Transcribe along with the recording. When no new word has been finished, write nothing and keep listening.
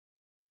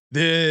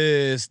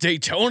This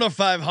Daytona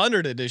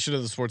 500 edition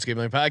of the Sports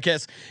Gambling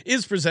Podcast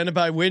is presented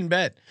by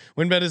WynnBET.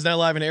 WynnBET is now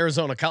live in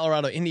Arizona,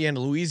 Colorado, Indiana,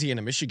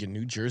 Louisiana, Michigan,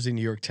 New Jersey,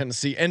 New York,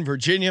 Tennessee, and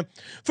Virginia.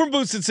 From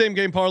boosted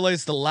same-game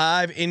parlays to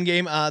live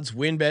in-game odds,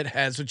 WynnBET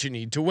has what you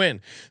need to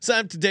win.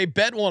 Sign up today,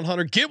 bet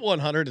 100, get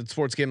 100 at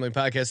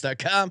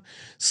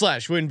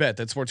sportsgamblingpodcast.com/WynnBET.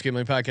 That's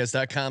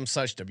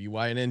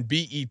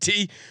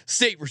sportsgamblingpodcast.com/WYNNBET.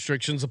 State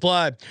restrictions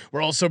apply.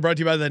 We're also brought to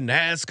you by the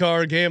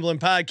NASCAR Gambling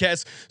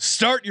Podcast.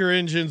 Start your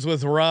engines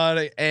with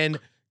Rod and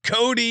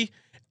Cody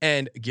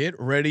and get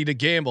ready to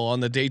gamble on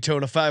the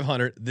Daytona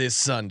 500 this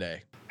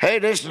Sunday. Hey,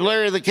 this is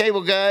Larry the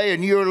Cable Guy,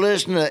 and you're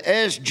listening to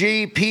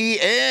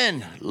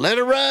SGPN. Let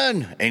her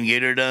run and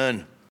get her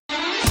done.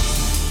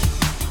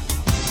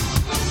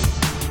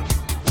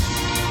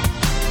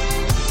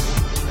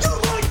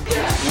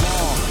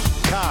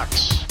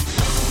 Cox.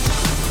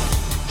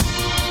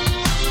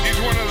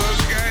 He's one of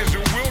those guys who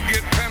will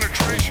get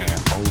penetration.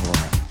 Over.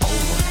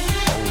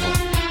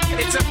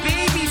 It's a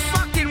baby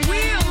fucking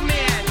wheel,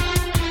 man.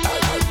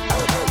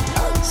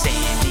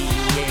 San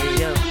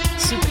Diego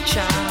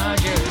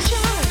Superchargers.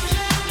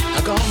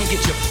 Now go home and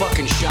get your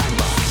fucking shine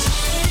box.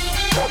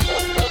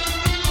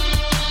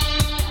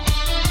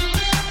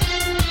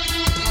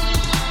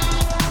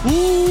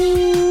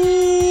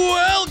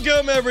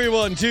 Welcome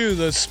everyone to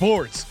the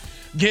Sports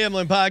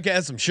Gambling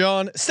Podcast. I'm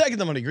Sean, stacking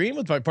the money green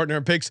with my partner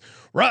in picks,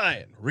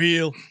 Ryan,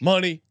 Real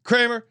Money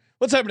Kramer.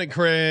 What's happening,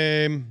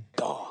 Kramer?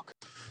 Dog.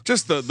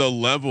 Just the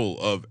level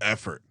of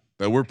effort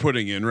that we're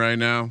putting in right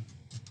now.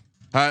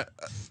 I'm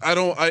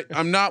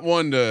not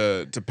one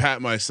to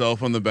pat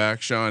myself on the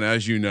back, Sean,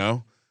 as you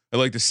know. I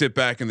like to sit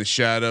back in the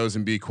shadows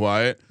and be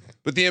quiet.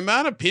 But the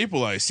amount of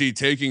people I see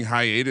taking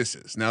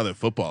hiatuses now that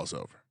football's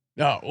over.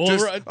 No,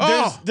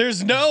 well,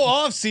 there's no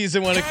off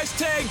season when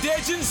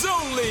 #Legends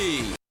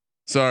only.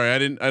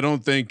 Sorry, I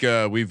don't think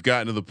we've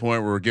gotten to the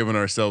point where we're giving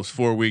ourselves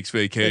 4 weeks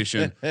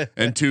vacation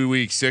and 2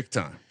 weeks sick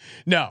time.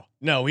 No,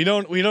 we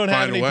don't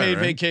have any paid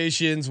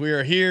vacations. We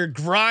are here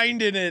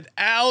grinding it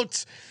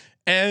out.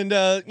 And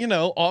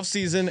off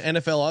season,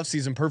 NFL off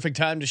season, perfect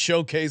time to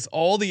showcase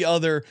all the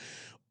other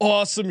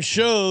awesome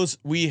shows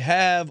we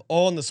have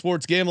on the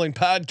Sports Gambling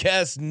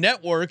Podcast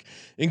Network,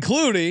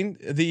 including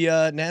the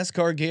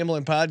NASCAR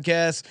Gambling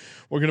Podcast.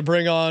 We're going to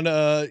bring on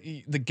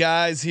the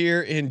guys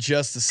here in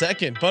just a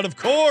second, but of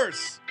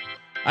course,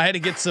 I had to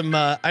get some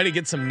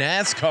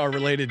NASCAR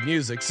related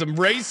music, some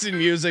racing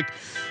music.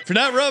 If you're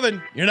not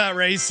rubbing, you're not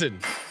racing.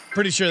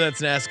 Pretty sure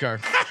that's NASCAR.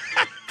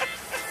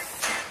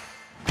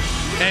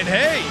 And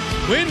hey,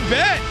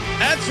 WynnBET.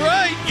 That's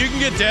right. You can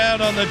get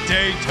down on the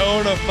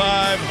Daytona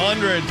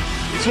 500.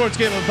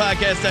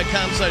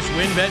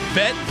 SportsGamblingPodcast.com/WynnBET.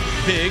 Bet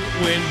big,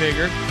 win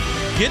bigger.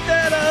 Get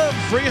that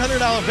free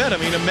 $100 bet. I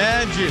mean,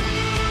 imagine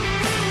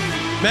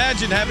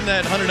having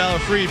that $100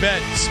 free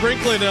bet.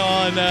 Sprinkle it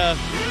on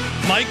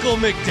Michael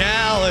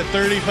McDowell at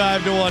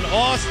 35-1,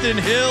 Austin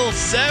Hill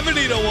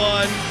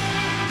 70-1.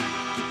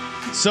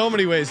 So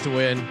many ways to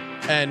win,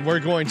 and we're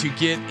going to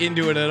get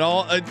into it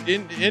all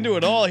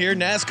here.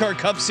 NASCAR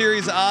Cup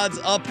Series odds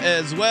up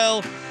as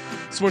well.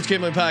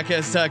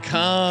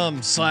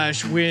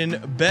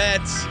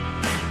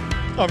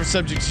 SportsGamblingPodcast.com/WynnBET. Offer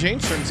subject to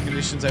change. Terms and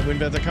conditions at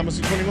WynnBET.com.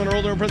 Must be 21 or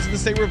older and present in the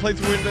state where play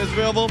through WynnBET is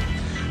available.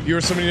 If you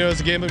or somebody who knows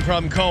a gambling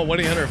problem, call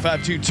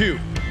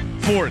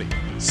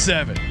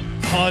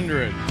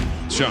 1-800-522-4700.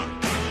 Sean,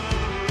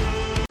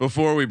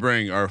 before we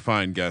bring our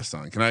fine guest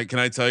on, can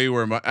I tell you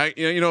where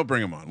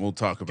bring them on. We'll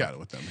talk about it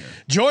with them here.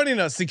 Joining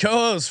us, the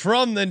co-hosts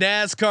from the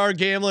NASCAR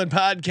Gambling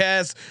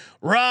Podcast,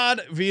 Rod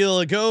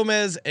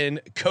Villagomez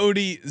and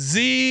Cody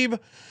Zeeb.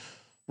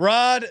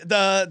 Rod,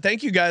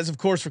 thank you guys, of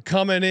course, for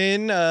coming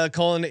in,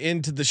 calling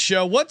into the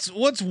show. What's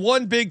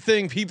one big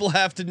thing people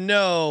have to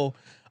know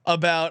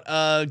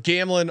about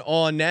gambling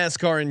on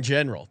NASCAR in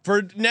general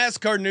for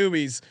NASCAR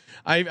newbies?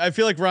 I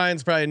feel like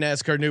Ryan's probably a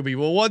NASCAR newbie.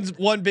 Well,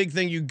 one big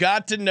thing you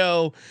got to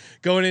know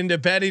going into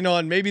betting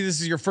on, maybe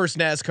this is your first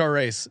NASCAR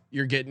race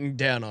you're getting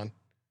down on,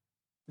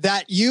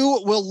 that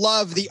you will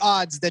love the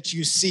odds that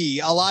you see.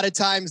 A lot of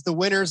times the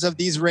winners of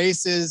these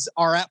races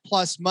are at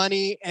plus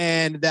money,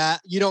 and that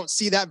you don't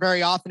see that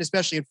very often,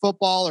 especially in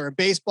football or in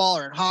baseball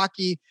or in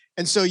hockey.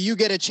 And so you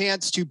get a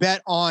chance to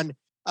bet on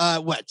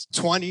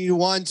 20 to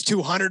 1s,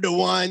 200 to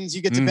 1s.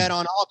 You get to bet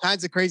on all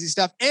kinds of crazy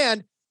stuff.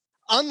 And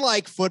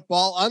unlike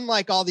football,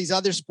 unlike all these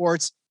other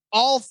sports,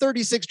 all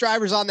 36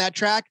 drivers on that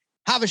track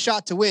have a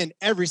shot to win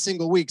every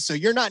single week. So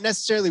you're not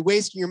necessarily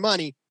wasting your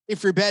money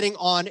if you're betting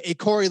on a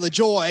Corey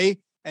LaJoie,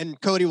 and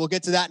Cody, we'll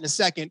get to that in a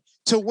second,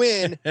 to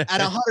win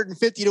at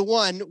 150 to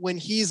 1 when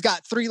he's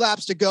got 3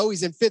 laps to go.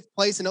 He's in 5th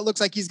place and it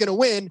looks like he's going to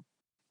win.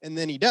 And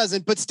then he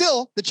doesn't, but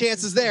still the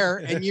chance is there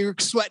and you're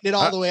sweating it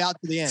all the way out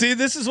to the end. See,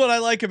 this is what I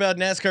like about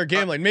NASCAR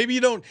gambling. Maybe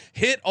you don't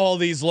hit all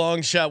these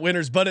long shot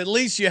winners, but at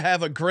least you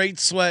have a great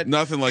sweat.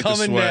 Nothing like the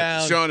sweat.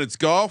 Down. Sean, it's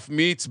golf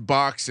meets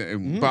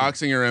boxing,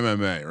 boxing or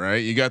MMA,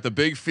 right? You got the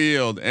big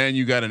field and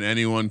you got an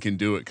anyone can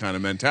do it kind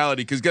of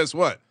mentality. Cause guess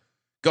what?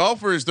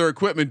 Golfers, their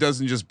equipment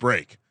doesn't just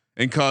break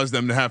and cause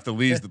them to have to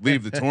leave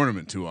the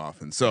tournament too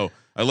often. So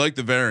I like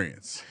the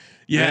variance.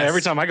 Yeah,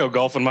 every time I go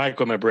golfing, my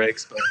equipment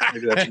breaks, but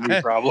maybe that's a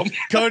new problem.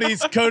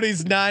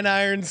 Cody's 9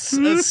 irons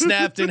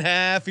snapped in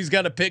half. He's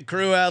got a pit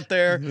crew out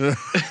there.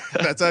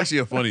 That's actually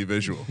a funny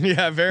visual.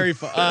 Yeah, very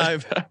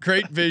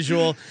great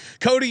visual.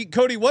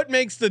 Cody, what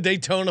makes the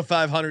Daytona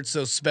 500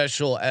 so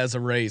special as a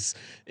race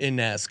in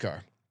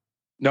NASCAR?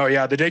 No,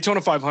 yeah, the Daytona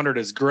 500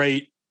 is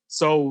great.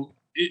 So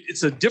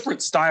it's a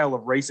different style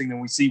of racing than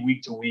we see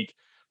week to week.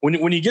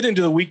 When you get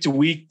into the week to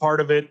week part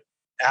of it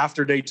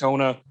after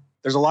Daytona,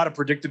 there's a lot of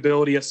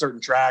predictability at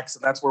certain tracks,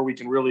 and that's where we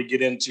can really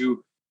get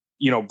into,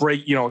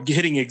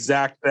 hitting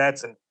exact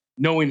bets and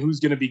knowing who's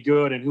going to be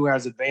good and who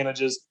has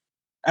advantages.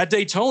 At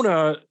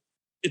Daytona,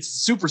 it's a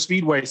super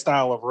speedway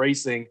style of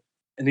racing,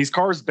 and these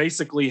cars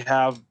basically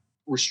have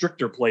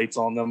restrictor plates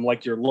on them,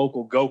 like your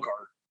local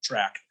go-kart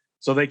track.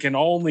 So they can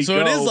only So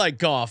go. it is like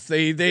golf.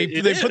 They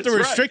put the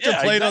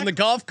restrictor plate on the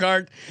golf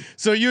cart,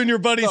 so you and your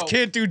buddies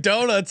can't do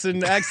donuts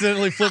and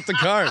accidentally flip the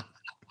cart.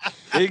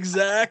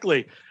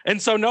 Exactly.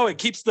 And so, no, it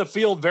keeps the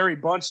field very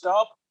bunched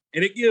up,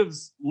 and it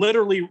gives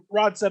literally,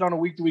 Rod said, on a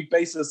week-to-week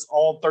basis,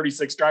 all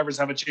 36 drivers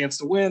have a chance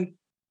to win.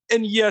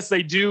 And yes,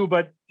 they do,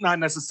 but not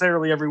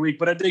necessarily every week.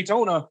 But at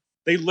Daytona,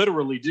 they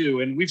literally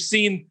do. And we've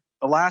seen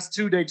the last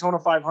 2 Daytona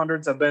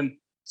 500s have been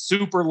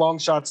super long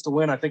shots to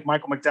win. I think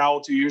Michael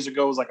McDowell 2 years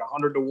ago was like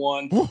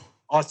 100-1. Woo.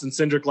 Austin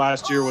Cindric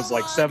last year was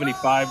like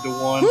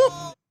 75-1.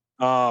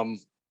 And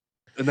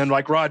then,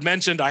 like Rod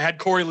mentioned, I had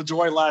Corey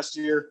LaJoie last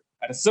year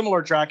at a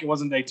similar track. It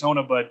wasn't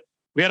Daytona, but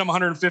we had him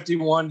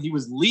 151. He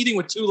was leading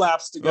with 2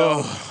 laps to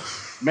go.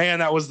 Man,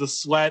 that was the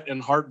sweat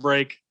and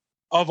heartbreak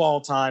of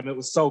all time. It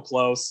was so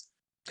close.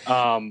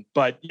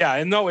 But yeah,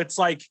 and no, it's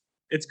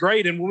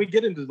great. And when we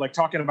get into like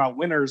talking about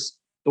winners,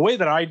 the way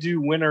that I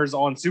do winners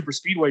on super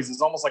speedways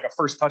is almost like a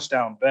first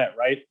touchdown bet,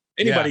 right?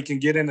 Anybody can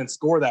get in and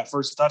score that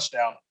first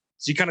touchdown.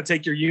 So you kind of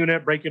take your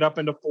unit, break it up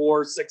into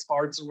 4, 6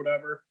 parts or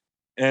whatever,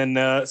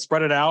 and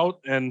spread it out.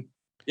 And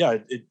yeah,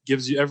 it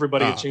gives you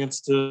everybody a chance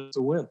to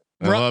win.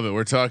 I love it.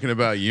 We're talking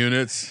about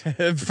units.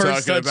 We're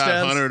talking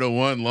about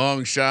 100-1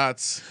 long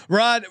shots.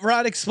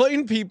 Rod,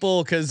 explain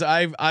people, because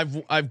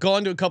I've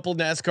gone to a couple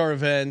NASCAR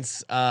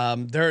events.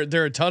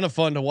 They're a ton of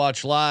fun to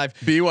watch live.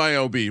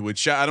 BYOB,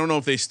 which I don't know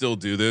if they still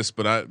do this,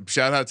 but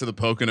shout out to the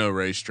Pocono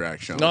racetrack,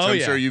 Sean, which I'm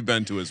sure you've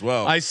been to as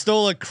well. I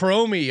stole a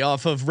Chromie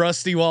off of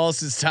Rusty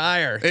Wallace's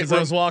tire because I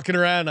was walking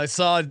around. I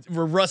saw a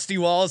Rusty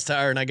Wallace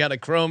tire and I got a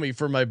Chromie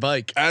for my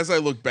bike. As I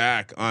look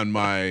back on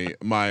my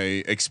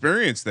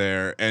experience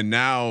there, and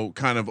now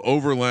kind of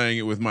overlaying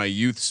it with my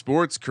youth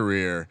sports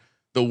career,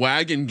 the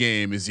wagon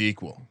game is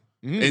equal.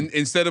 And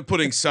instead of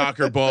putting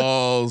soccer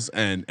balls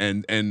and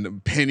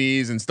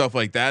pennies and stuff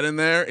like that in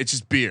there, it's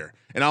just beer.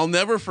 And I'll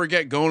never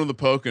forget going to the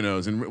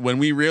Poconos, and when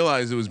we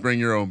realized it was bring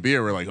your own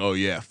beer, we're like, oh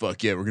yeah,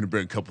 fuck yeah, we're gonna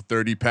bring a couple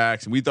 30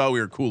 packs, and we thought we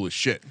were cool as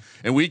shit.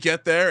 And we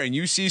get there, and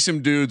you see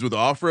some dudes with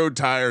off-road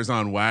tires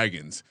on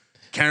wagons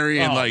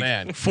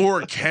carrying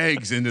 4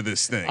 kegs into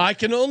this thing. I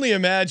can only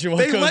imagine what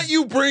they let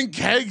you bring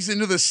kegs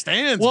into the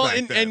stands. Well,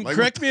 and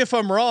correct me if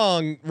I'm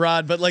wrong,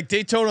 Rod, but like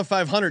Daytona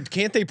 500,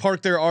 can't they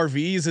park their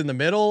RVs in the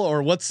middle,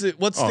 or what's the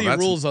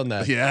rules on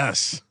that?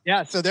 Yes.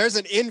 Yeah. So there's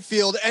an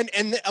infield,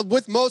 and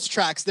with most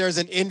tracks, there's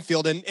an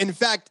infield, and in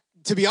fact,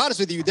 to be honest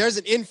with you, there's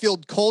an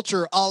infield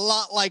culture a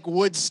lot like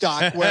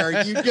Woodstock,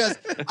 where you just,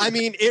 I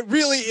mean, it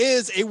really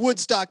is a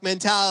Woodstock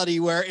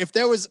mentality where if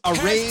there was a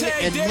rain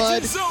and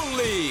mud,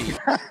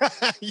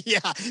 yeah,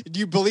 do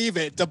you believe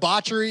it?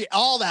 Debauchery,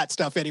 all that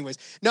stuff. Anyways,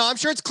 no, I'm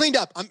sure it's cleaned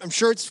up. I'm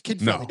sure it's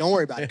kid friendly. Don't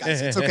worry about it,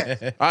 guys. It's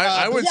okay.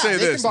 I would say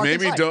this: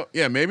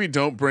 maybe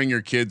don't bring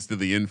your kids to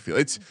the infield.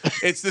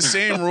 It's the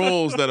same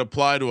rules that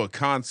apply to a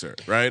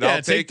concert, right?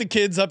 Yeah, take the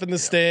kids up in the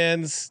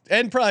stands,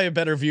 and probably a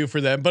better view for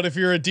them. But if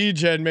you're a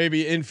DJ, maybe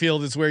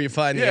infield is where you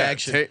find the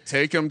action.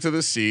 Take them to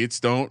the seats.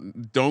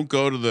 Don't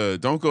go to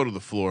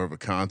the floor of a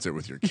concert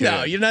with your kid.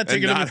 No, you're not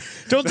taking them.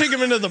 Don't take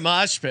them into the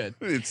mosh pit.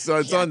 It's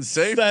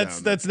unsafe.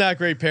 That's not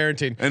great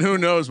parenting. And who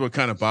knows what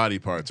kind of body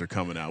parts are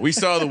coming out? We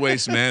saw the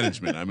Waste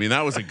Management. I mean,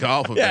 that was a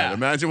golf event. Yeah.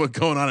 Imagine what's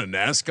going on in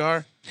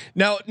NASCAR.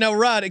 Now,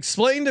 Rod,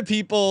 explain to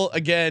people,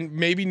 again,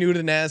 maybe new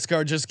to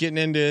NASCAR, just getting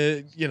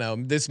into,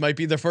 this might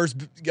be the first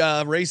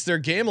race they're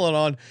gambling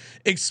on.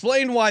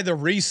 Explain why the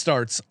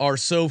restarts are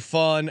so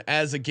fun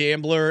as a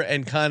gambler,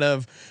 and kind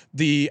of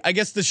the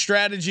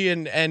strategy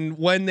and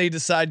when they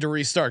decide to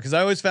restart. Because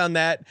I always found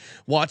that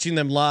watching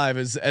them live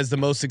as the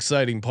most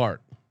exciting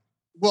part.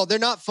 Well, they're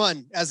not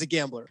fun as a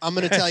gambler. I'm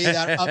going to tell you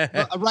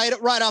that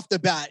right off the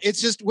bat.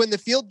 It's just when the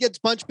field gets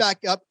punched back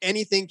up,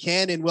 anything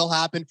can and will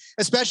happen,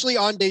 especially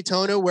on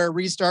Daytona, where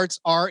restarts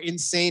are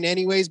insane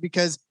anyways,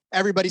 because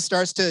everybody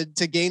starts to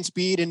gain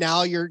speed, and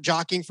now you're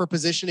jockeying for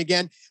position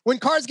again. When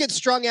cars get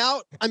strung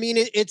out, I mean,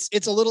 it's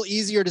a little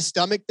easier to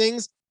stomach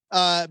things.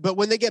 But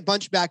when they get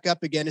bunched back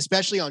up again,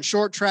 especially on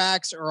short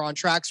tracks or on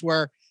tracks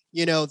where,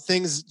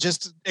 things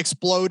just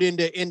explode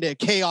into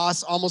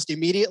chaos almost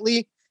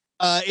immediately,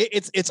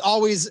 it's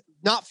always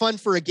not fun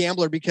for a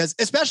gambler, because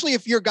especially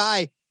if your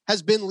guy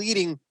has been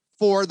leading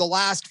for the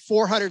last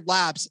 400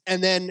 laps,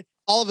 and then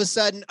all of a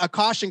sudden a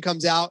caution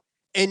comes out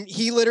and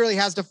he literally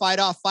has to fight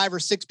off 5 or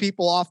 6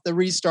 people off the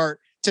restart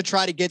to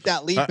try to get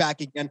that lead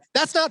back again.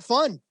 That's not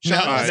fun.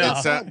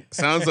 Sean.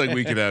 Sounds like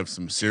we could have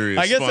some serious.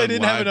 I guess fun I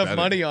didn't have enough betting.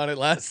 money on it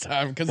last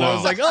time because I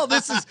was like, oh,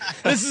 this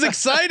is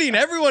exciting.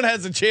 Everyone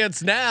has a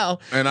chance now.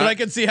 And but I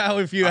can see how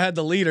if you had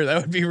the leader,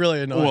 that would be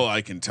really annoying. Well,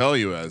 I can tell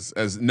you as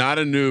not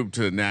a noob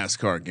to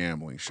NASCAR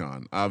gambling,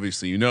 Sean.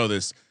 Obviously, you know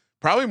this.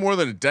 Probably more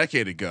than a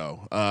decade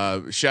ago.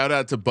 Shout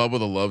out to Bubba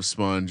the Love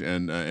Sponge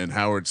and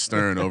Howard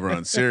Stern over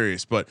on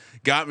Sirius, but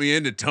got me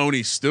into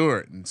Tony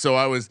Stewart. And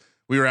so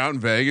we were out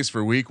in Vegas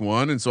for week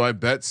 1. And so I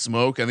bet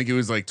Smoke, I think it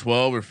was like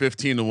 12 or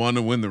 15 to 1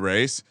 to win the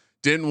race.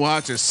 Didn't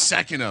watch a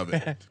second of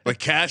it, but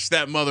cashed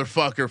that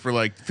motherfucker for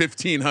like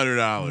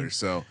 $1,500.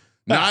 So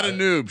not a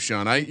noob,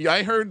 Sean.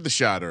 I heard the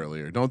shot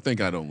earlier. Don't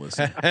think I don't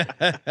listen.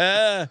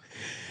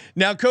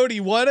 Now, Cody,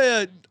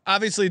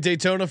 obviously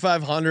Daytona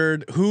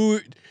 500,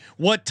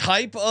 what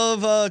type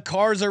of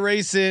cars are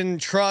racing,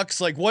 trucks?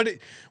 Like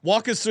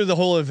walk us through the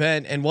whole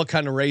event and what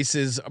kind of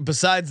races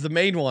besides the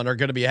main one are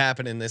going to be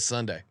happening this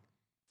Sunday.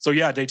 So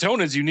yeah,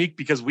 Daytona is unique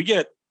because we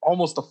get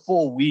almost a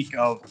full week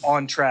of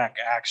on track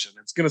action.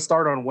 It's going to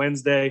start on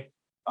Wednesday.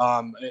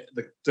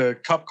 The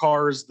Cup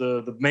cars,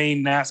 the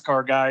main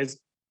NASCAR guys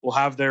will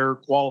have their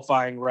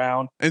qualifying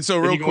round. And so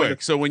real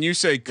quick, so when you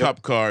say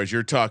Cup cars,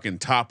 you're talking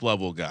top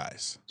level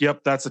guys.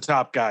 Yep, that's the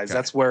top guys. Okay.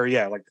 That's where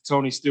like the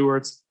Tony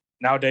Stewarts.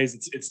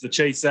 Nowadays, it's the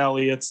Chase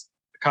Elliott's,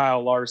 the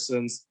Kyle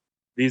Larsons,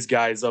 these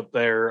guys up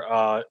there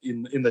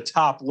in the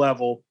top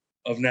level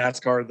of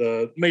NASCAR,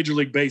 the Major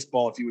League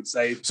Baseball, if you would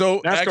say. So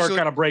NASCAR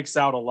kind of breaks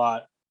out a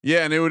lot.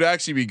 Yeah, and it would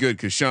actually be good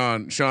because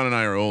Sean and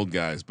I are old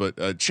guys,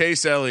 but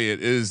Chase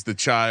Elliott is the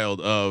child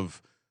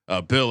of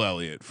Bill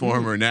Elliott,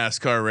 former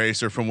NASCAR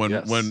racer from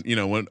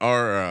when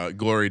our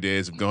glory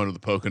days of going to the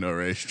Pocono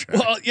racetrack.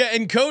 Well, yeah,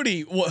 and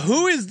Cody,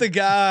 who is the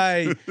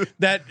guy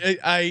that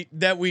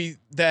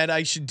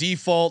I should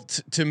default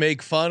to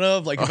make fun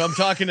of? Like if I'm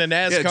talking to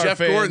NASCAR Jeff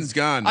fans, Gordon's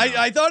gone.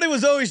 I thought it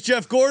was always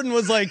Jeff Gordon.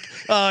 Was like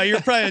you're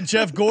probably a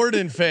Jeff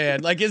Gordon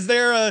fan. Like is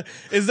there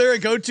a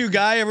go-to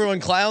guy everyone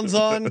clowns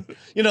on?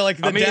 Like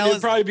the Dallas.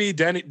 It'd probably be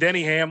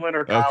Denny Hamlin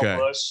or Kyle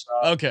Busch.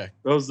 Okay,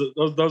 those are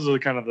the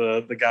kind of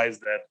the guys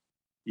that.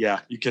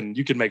 Yeah, you can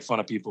make fun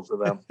of people for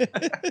them.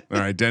 All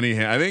right, Denny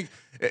Ham. I think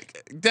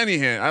Denny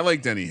Ham. I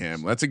like Denny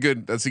Ham. That's a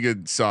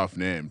good soft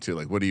name too.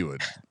 Like, what are you,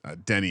 a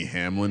Denny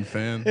Hamlin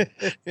fan?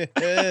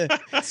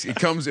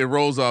 It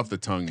rolls off the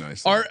tongue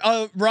nicely.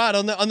 Rod,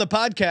 on the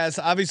podcast,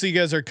 obviously you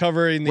guys are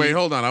covering. Wait,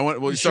 hold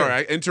on. Sorry,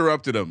 I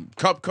interrupted him.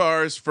 Cup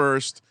cars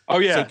first. Oh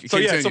yeah. So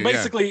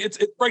basically,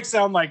 it breaks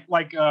down like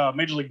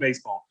Major League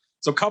Baseball.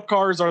 So Cup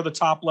cars are the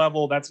top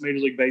level. That's Major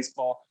League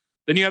Baseball.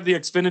 Then you have the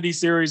Xfinity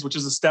Series, which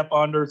is a step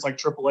under. It's like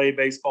AAA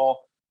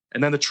baseball.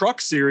 And then the Truck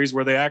Series,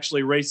 where they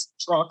actually race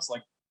trucks,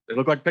 like they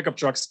look like pickup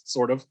trucks,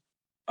 sort of.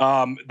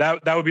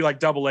 That would be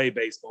like AA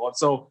baseball. And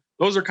so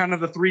those are kind of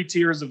the 3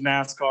 tiers of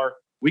NASCAR.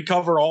 We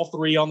cover all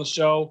 3 on the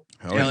show.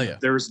 Hell yeah.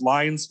 There's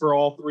lines for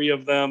all 3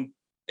 of them.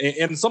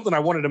 And something I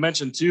wanted to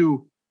mention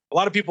too, a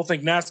lot of people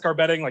think NASCAR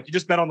betting, like you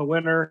just bet on the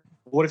winner.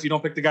 What if you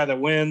don't pick the guy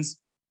that wins?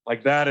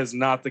 Like that is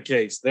not the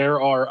case.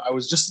 I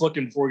was just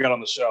looking before we got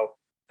on the show.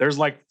 There's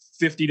like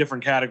 50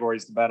 different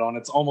categories to bet on.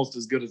 It's almost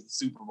as good as the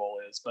Super Bowl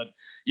is, but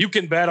you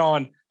can bet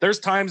on, there's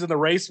times in the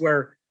race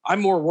where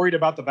I'm more worried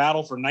about the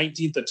battle for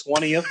 19th and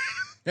 20th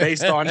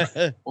based on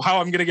how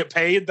I'm going to get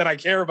paid than I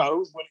care about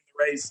who's winning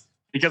the race,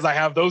 because I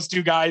have those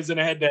 2 guys in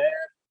a head to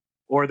head,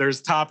 or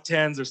there's top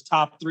 10s, there's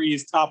top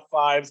 3s, top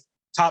 5s,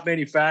 top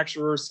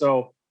manufacturers.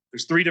 So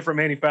there's 3 different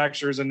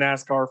manufacturers in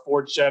NASCAR,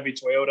 Ford, Chevy,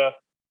 Toyota.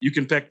 You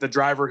can pick the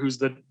driver who's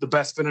the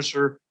best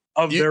finisher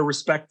of their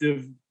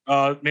respective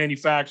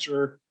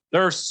manufacturer.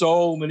 There are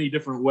so many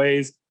different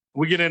ways.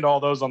 We get into all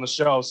those on the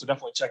show, so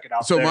definitely check it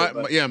out. So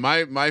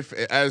my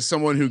as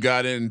someone who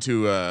got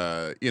into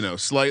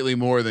slightly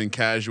more than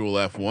casual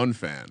F1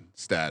 fan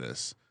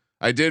status,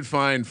 I did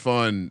find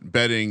fun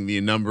betting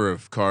the number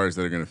of cars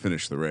that are going to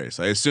finish the race.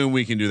 I assume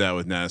we can do that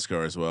with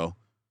NASCAR as well.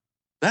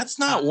 That's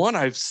not one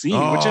I've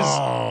seen, which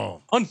is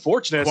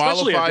unfortunate,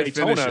 especially at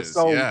Daytona. Finishes,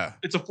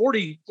 it's a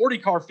 40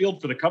 car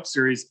field for the Cup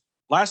Series.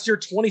 Last year,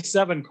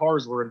 27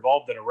 cars were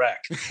involved in a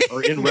wreck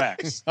or in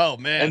wrecks. Oh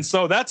man. And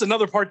so that's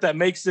another part that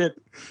makes it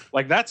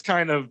like, that's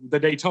kind of the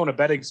Daytona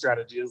betting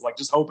strategy, is like,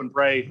 just hope and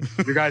pray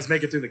your guys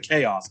make it through the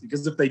chaos,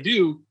 because if they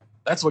do,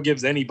 that's what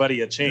gives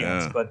anybody a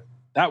chance. Yeah. But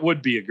that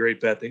would be a great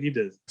bet. They need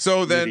to.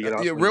 So then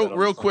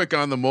real quick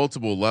on the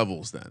multiple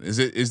levels then,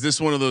 is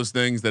this one of those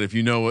things that if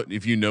you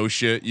know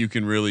shit, you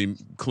can really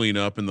clean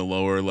up in the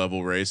lower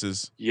level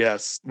races?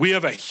 Yes. We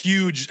have a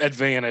huge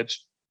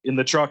advantage in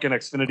the Truck and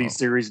Xfinity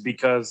series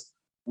because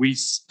we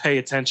pay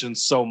attention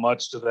so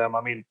much to them.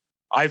 I mean,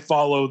 I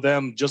follow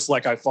them just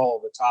like I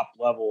follow the top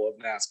level of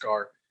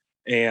NASCAR,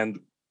 and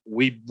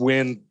we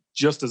win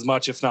just as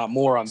much, if not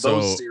more, on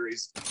those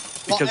series,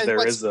 because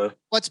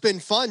what's been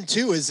fun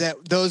too is that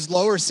those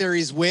lower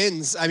series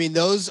wins, I mean,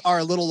 those are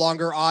a little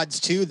longer odds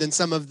too than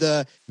some of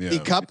the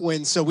Cup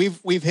wins. So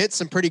we've hit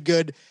some pretty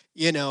good,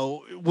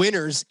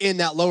 winners in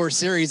that lower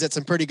series at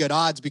some pretty good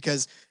odds,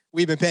 because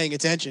we've been paying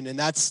attention, and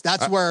that's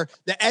where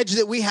the edge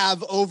that we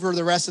have over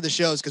the rest of the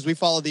shows, because we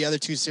follow the other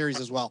two series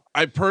as well.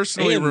 I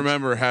personally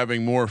remember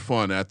having more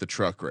fun at the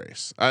truck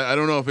race. I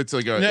don't know if it's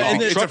like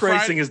it's truck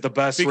racing is the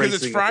best because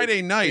racing it's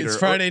Friday night. It's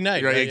Friday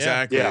night, right? Yeah.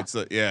 Exactly.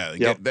 Yeah.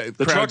 It's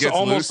the trucks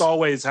almost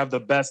always have the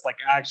best, like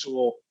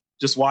actual,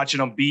 just watching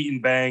them beat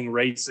and bang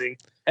racing.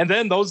 And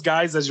then those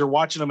guys, as you're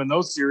watching them in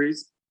those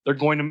series, a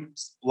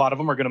lot of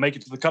them are going to make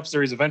it to the Cup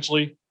Series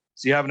eventually.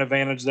 So you have an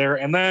advantage there.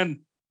 And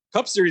then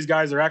Cup Series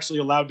guys are actually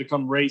allowed to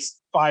come race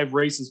 5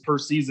 races per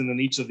season in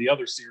each of the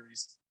other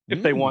series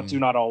if they want to.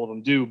 Not all of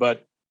them do,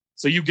 but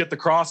so you get the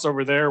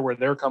crossover there where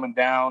they're coming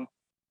down,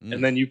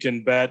 and then you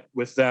can bet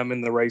with them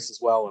in the race as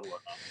well and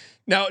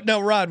whatnot.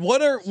 Now, Rod,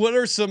 what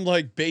are some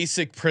like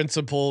basic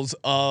principles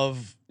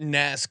of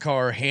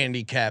NASCAR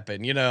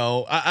handicapping? You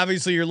know,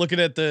 obviously you're looking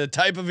at the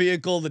type of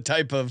vehicle, the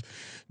type of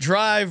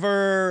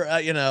driver,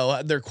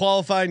 their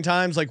qualifying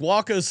times. Like,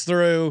 walk us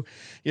through.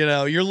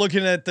 You're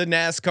looking at the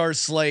NASCAR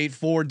slate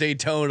for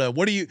Daytona.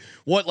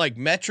 What like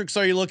metrics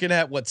are you looking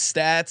at? What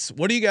stats?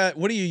 What do you got?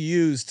 What do you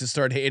use to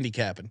start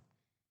handicapping?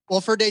 Well,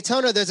 for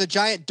Daytona, there's a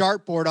giant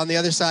dartboard on the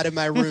other side of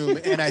my room,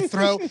 and I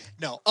throw.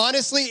 No,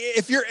 honestly,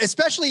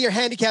 especially you're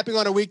handicapping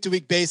on a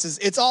week-to-week basis,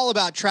 it's all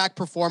about track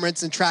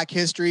performance and track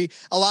history.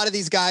 A lot of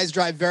these guys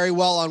drive very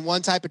well on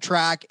one type of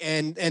track,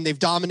 and they've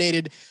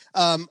dominated.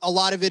 A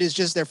lot of it is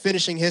just their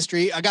finishing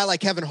history. A guy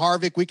like Kevin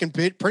Harvick, we can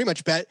pretty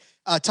much bet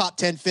a top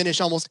 10 finish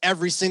almost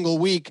every single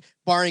week,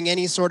 barring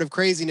any sort of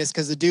craziness,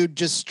 because the dude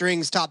just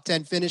strings top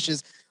 10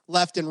 finishes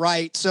left and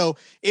right. So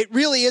it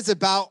really is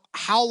about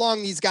how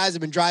long these guys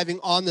have been driving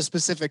on the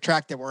specific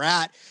track that we're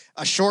at.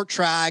 A short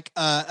track,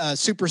 a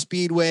super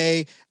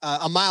speedway, a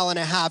 1.5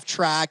 mile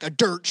track, a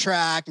dirt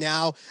track,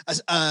 now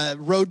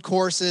road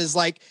courses.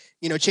 Like,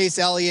 Chase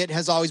Elliott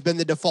has always been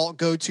the default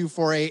go-to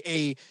for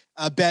a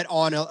bet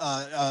on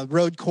a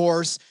road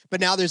course, but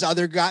now there's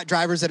other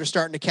drivers that are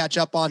starting to catch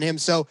up on him.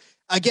 So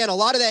again, a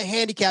lot of that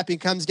handicapping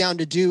comes down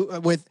to do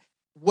with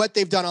what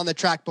they've done on the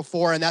track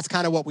before. And that's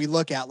kind of what we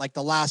look at, like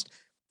the last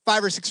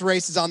 5 or 6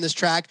 races on this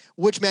track,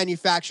 which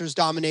manufacturers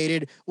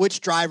dominated, which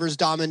drivers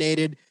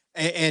dominated,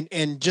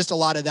 and just a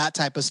lot of that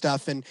type of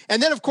stuff. And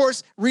then of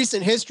course,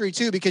 recent history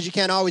too, because you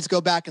can't always go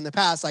back in the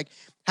past. Like,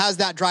 has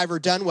that driver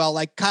done well?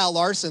 Like Kyle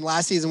Larson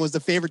last season was the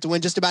favorite to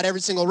win just about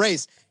every single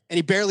race, and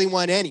he barely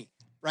won any,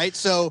 right?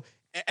 So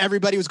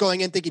everybody was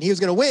going in thinking he was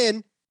going to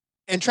win,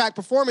 and track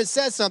performance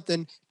says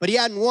something, but he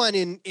hadn't won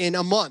in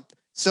a month.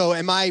 So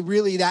am I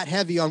really that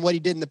heavy on what he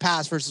did in the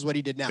past versus what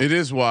he did now? It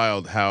is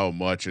wild how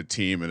much a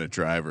team and a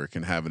driver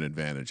can have an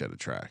advantage at a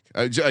track.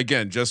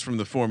 Again, just from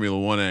the Formula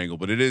One angle,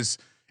 but it is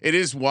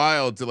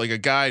wild that like a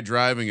guy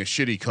driving a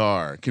shitty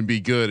car can be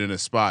good in a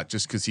spot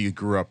just because he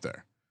grew up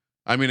there.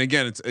 I mean,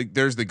 again,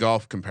 there's the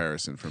golf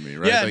comparison for me,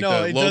 right? Yeah, like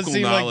no, the it local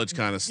does knowledge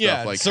kind of stuff.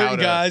 Yeah, like certain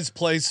guys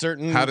play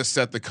certain, how to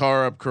set the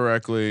car up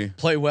correctly,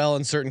 play well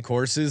in certain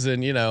courses,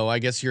 and I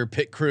guess your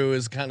pit crew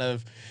is kind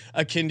of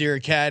akin to your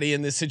caddy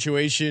in this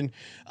situation.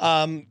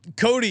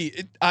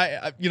 Cody,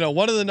 I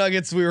one of the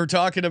nuggets we were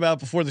talking about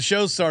before the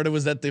show started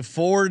was that the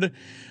Ford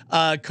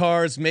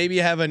cars maybe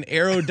have an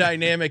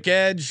aerodynamic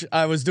edge.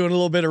 I was doing a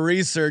little bit of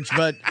research,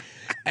 but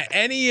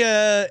any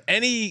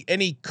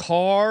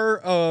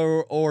car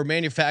or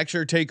manufacturer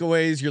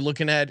takeaways you're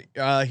looking at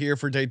here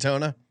for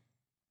Daytona?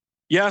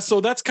 Yeah, so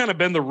that's kind of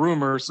been the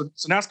rumor. So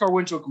NASCAR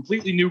went to a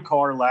completely new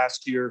car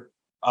last year,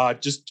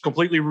 just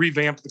completely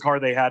revamped the car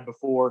they had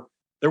before.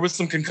 There was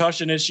some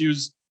concussion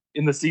issues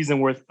in the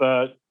season with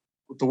the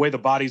way the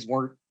bodies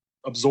weren't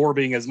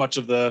absorbing as much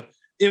of the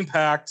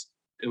impact.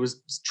 It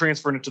was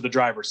transferring it to the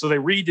driver. So they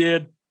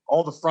redid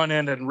all the front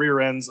end and rear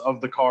ends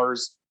of the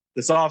cars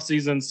this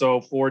offseason.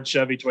 So Ford,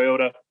 Chevy,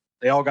 Toyota,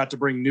 they all got to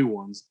bring new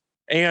ones.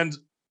 And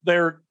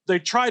they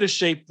try to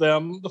shape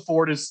them. The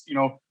Ford is,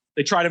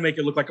 they try to make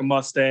it look like a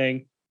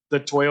Mustang. The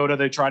Toyota,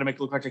 they try to make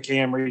it look like a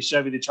Camry.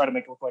 Chevy, they try to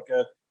make it look like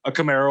a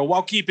Camaro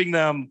while keeping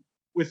them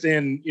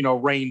within,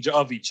 range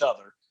of each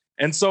other.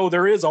 And so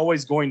there is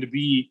always going to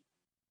be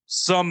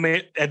some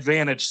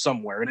advantage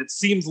somewhere. And it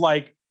seems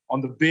like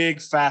on the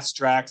big fast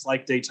tracks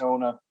like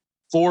Daytona,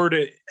 Ford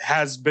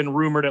has been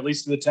rumored, at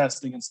least in the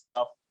testing and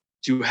stuff,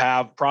 to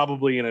have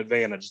probably an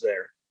advantage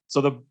there.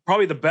 So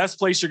probably the best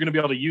place you're going to be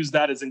able to use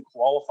that is in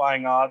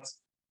qualifying odds,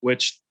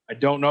 which I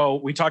don't know.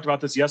 We talked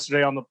about this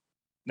yesterday on the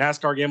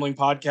NASCAR Gambling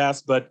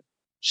Podcast, but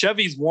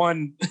Chevy's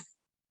won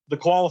the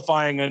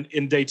qualifying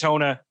in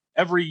Daytona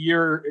every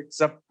year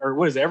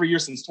every year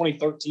since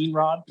 2013,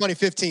 Rod?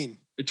 2015.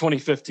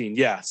 2015,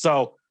 yeah.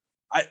 So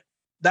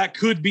that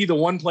could be the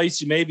one place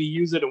you maybe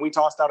use it. And we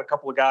tossed out a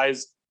couple of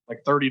guys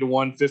like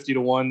 30-1,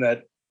 50-1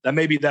 that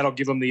maybe that'll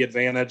give them the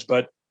advantage.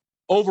 But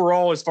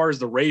overall, as far as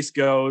the race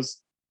goes,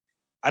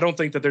 I don't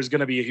think that there's going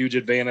to be a huge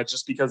advantage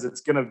just because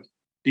it's going to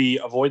be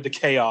avoid the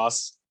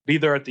chaos, be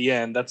there at the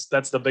end. That's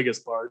the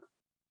biggest part.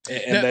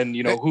 And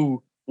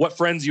then, what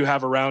friends you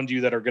have around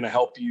you that are going to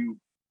help you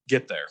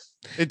get there.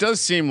 It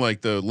does seem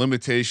like the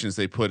limitations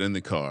they put in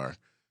the car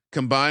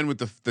combined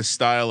with the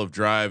style of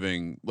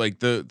driving, like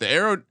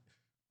the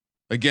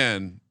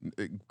again,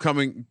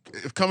 coming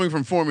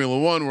from Formula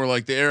One, where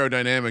like the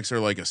aerodynamics are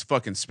like a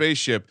fucking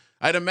spaceship.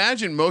 I'd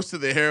imagine most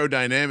of the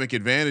aerodynamic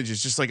advantage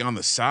is just like on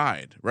the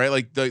side, right?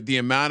 Like the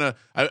amount of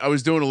I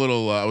was doing a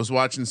little. I was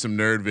watching some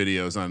nerd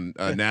videos on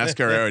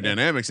NASCAR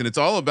aerodynamics, and it's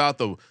all about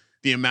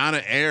the amount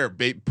of air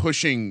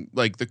pushing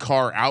like the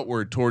car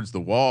outward towards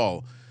the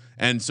wall.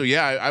 And so,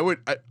 yeah,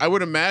 I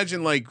would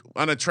imagine like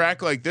on a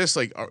track like this,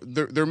 like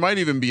there might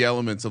even be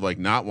elements of like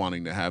not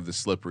wanting to have the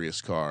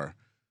slipperiest car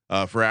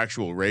for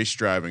actual race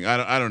driving.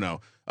 I don't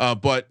know.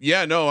 But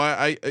yeah, no,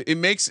 it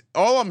makes,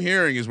 all I'm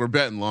hearing is we're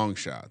betting long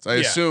shots. I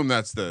assume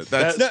that's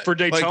for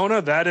Daytona.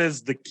 Like, that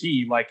is the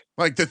key. Like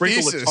the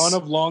sprinkle thesis. A ton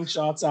of long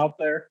shots out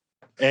there,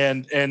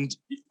 and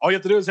all you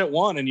have to do is hit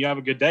one, and you have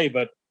a good day.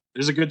 But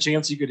there's a good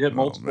chance you could hit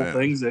multiple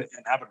things and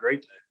have a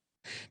great day.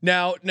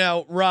 Now,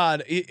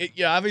 Rod,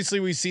 yeah, obviously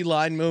we see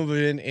line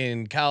movement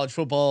in college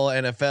football,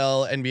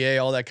 NFL,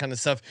 NBA, all that kind of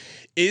stuff.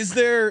 Is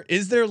there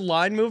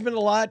line movement a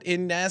lot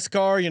in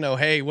NASCAR? You know,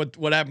 hey,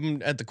 what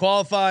happened at the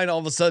qualifying? All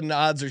of a sudden,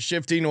 odds are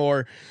shifting,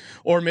 or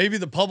maybe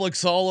the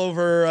public's all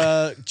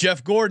over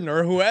Jeff Gordon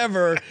or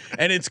whoever,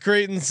 and it's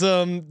creating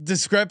some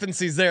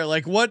discrepancies there.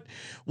 Like, what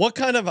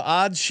kind of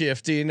odds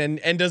shifting,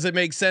 and does it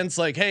make sense?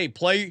 Like, hey,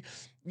 play.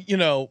 You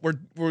know, we're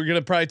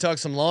gonna probably talk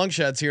some long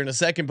shots here in a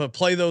second, but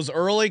play those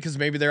early because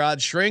maybe their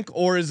odds shrink,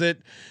 or is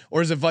it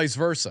vice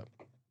versa?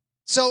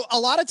 So a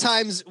lot of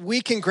times we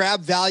can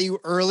grab value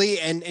early,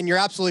 and you're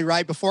absolutely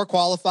right, before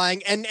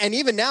qualifying, and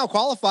even now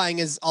qualifying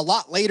is a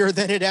lot later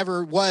than it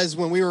ever was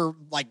when we were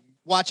like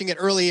watching it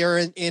earlier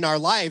in our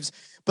lives.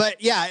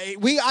 But yeah,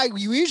 we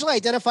usually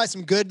identify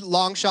some good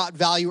long shot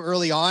value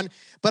early on,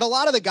 but a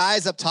lot of the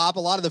guys up top, a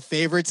lot of the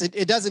favorites,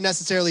 it doesn't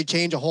necessarily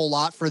change a whole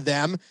lot for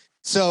them.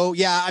 So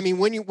yeah, I mean,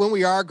 when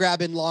we are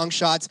grabbing long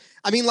shots,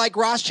 I mean, like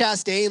Ross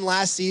Chastain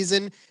last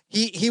season,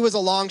 he was a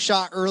long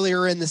shot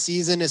earlier in the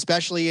season,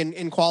 especially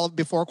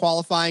before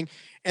qualifying.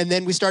 And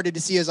then we started to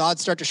see his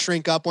odds start to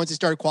shrink up once he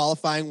started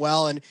qualifying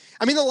well. And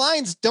I mean, the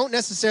lines don't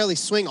necessarily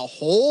swing a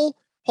whole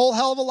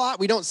hell of a lot.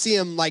 We don't see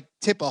them like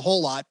tip a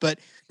whole lot, but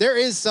there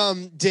is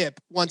some dip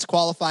once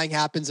qualifying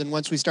happens. And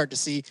once we start to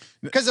see,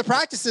 because the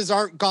practices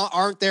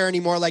aren't there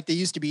anymore like they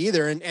used to be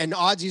either. And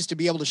odds used to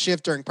be able to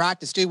shift during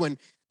practice too, when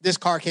this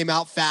car came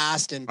out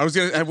fast. And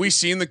have we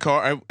seen the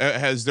car?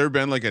 Has there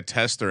been like a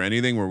test or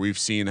anything where we've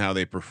seen how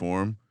they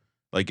perform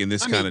like in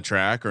this kind of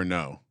track, or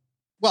no?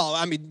 Well,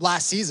 I mean,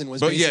 last season was,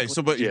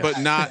 but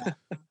not,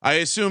 I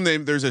assume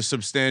there's a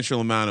substantial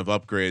amount of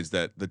upgrades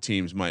that the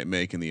teams might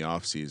make in the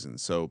off season.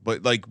 So,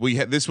 but like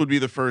this would be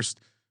the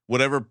first,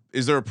 whatever,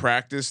 is there a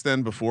practice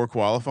then before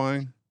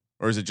qualifying?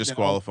 Or is it just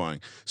qualifying?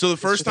 So the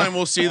first time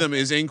we'll see them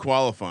is in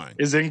qualifying.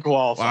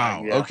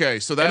 Wow. Yeah. Okay.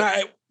 So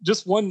that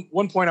just one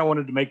point I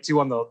wanted to make too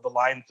on the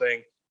line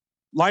thing,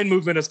 line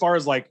movement, as far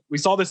as like, we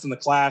saw this in the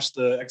Clash,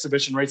 the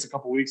exhibition race a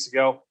couple weeks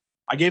ago.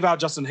 I gave out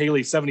Justin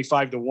Haley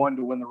 75-1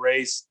 to win the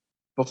race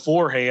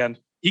beforehand.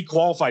 He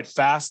qualified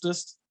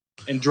fastest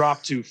and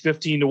dropped to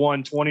 15-1,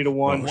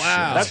 20-1.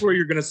 Wow. That's where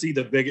you're going to see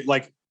the big,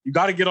 like, you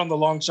got to get on the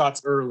long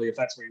shots early if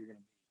that's where you're going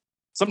to be.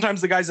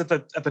 Sometimes the guys at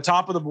the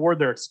top of the board,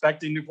 they're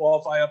expecting to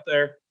qualify up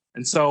there.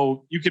 And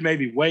so you can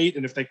maybe wait.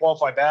 And if they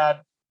qualify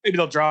bad, maybe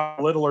they'll drop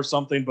a little or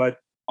something. But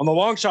on the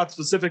long shot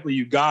specifically,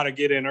 you got to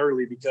get in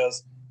early,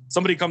 because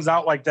somebody comes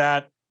out like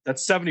that's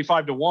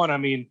 75-1. I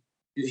mean,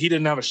 he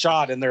didn't have a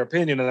shot in their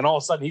opinion. And then all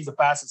of a sudden he's the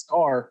fastest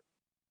car,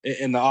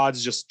 and the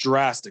odds just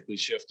drastically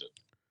shifted.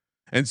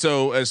 And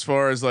so as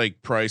far as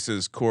like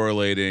prices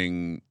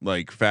correlating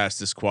like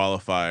fastest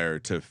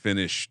qualifier to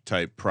finish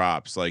type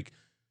props, like,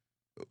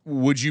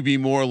 would you be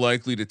more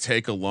likely to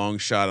take a long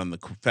shot on the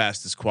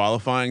fastest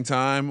qualifying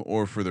time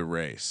or for the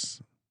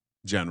race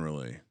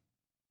generally?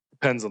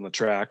 Depends on the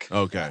track.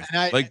 Okay.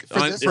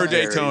 For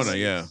Daytona.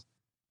 Yeah.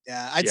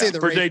 Yeah. I'd say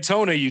for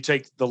Daytona, you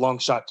take the long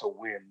shot to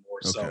win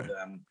more so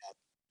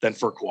than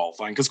for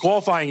qualifying. Cause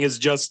qualifying is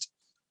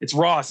it's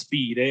raw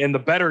speed, and the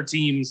better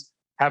teams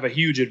have a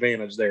huge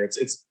advantage there.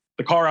 It's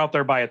the car out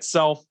there by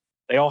itself.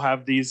 They all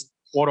have these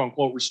quote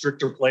unquote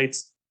restrictor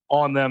plates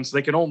on them. So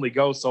they can only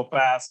go so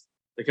fast.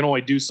 They can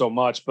only do so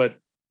much, but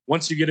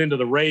once you get into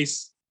the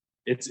race,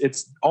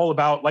 it's all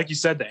about, like you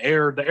said, the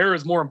air. The air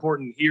is more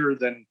important here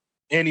than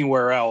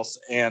anywhere else,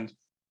 and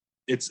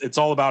it's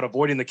all about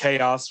avoiding the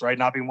chaos, right?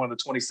 Not being one of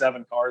the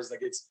 27 cars that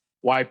gets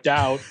wiped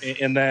out,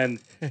 and then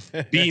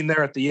being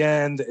there at the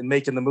end and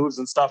making the moves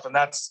and stuff. And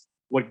that's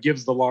what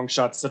gives the long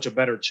shot such a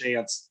better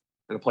chance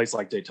in a place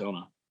like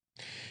Daytona.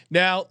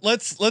 Now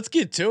let's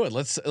get to it.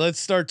 Let's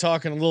start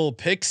talking a little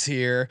picks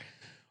here.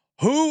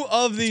 Who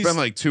of these? It's been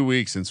like 2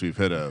 weeks since we've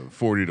hit a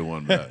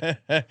 40-1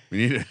 bet. We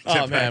need to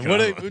get back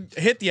on.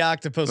 Hit the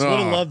octopus. Would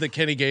have loved the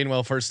Kenny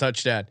Gainwell first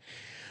touchdown.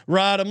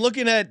 Rod, I'm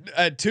looking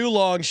at two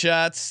long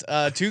shots.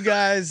 Two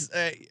guys.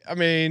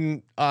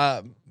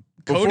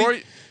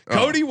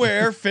 Cody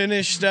Ware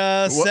finished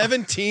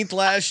 17th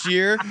last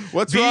year.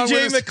 What's wrong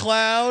with BJ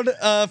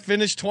McLeod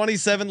finished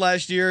 27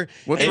 last year.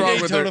 What's wrong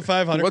with Daytona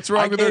 500? What's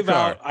wrong with their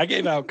car? I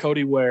gave out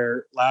Cody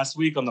Ware last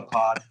week on the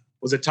pod.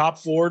 Was a top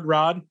Ford,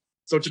 Rod.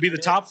 So to be the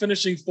top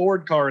finishing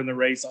Ford car in the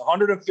race,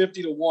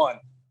 150-1,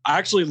 I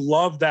actually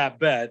love that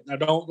bet. Now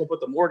don't go put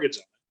the mortgage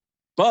on it.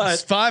 But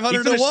It's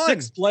 500 he to 1.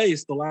 sixth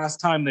place the last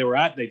time they were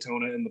at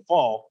Daytona in the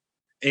fall.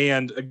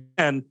 And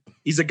again,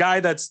 he's a guy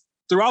that's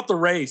throughout the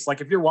race.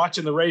 Like if you're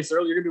watching the race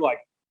earlier, you're gonna be like,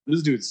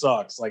 this dude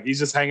sucks. Like he's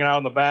just hanging out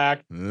in the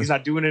back. He's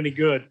not doing any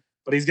good.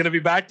 But he's gonna be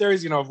back there.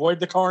 He's gonna avoid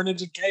the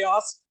carnage and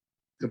chaos.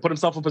 He's gonna put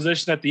himself in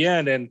position at the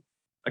end. And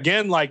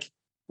again, like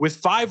with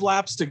 5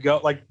 laps to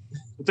go, like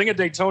the thing at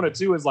Daytona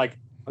too is like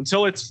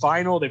until it's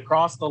final, they've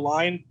crossed the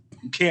line.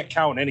 You can't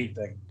count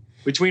anything.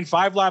 Between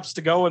 5 laps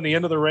to go and the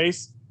end of the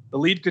race, the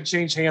lead could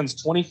change hands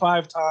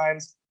 25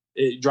 times.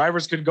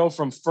 Drivers could go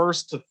from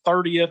first to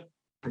 30th,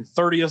 from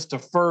 30th to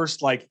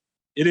first. Like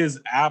it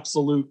is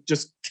absolute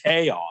just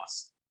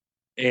chaos.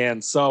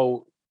 And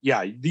so,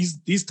 yeah,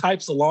 these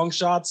types of long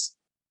shots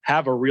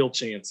have a real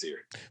chance here.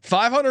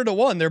 500 to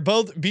 1. They're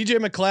both BJ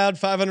McLeod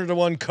 500 to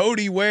 1.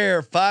 Cody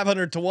Ware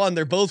 500 to 1.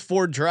 They're both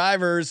Ford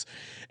drivers,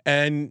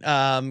 and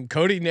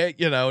Cody,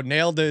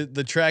 nailed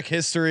the track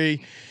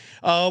history.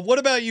 What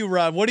about you,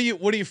 Rod? What are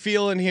you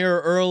feeling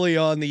here early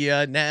on the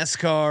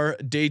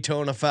NASCAR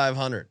Daytona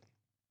 500?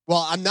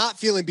 Well, I'm not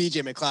feeling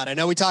BJ McLeod. I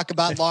know we talk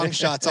about long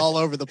shots all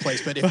over the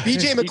place, but if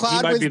BJ McLeod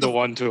he might be the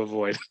one to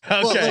avoid.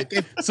 Okay, well,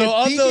 look, so if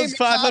on BJ those McLeod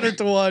 500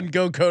 to 1,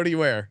 go Cody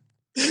Ware.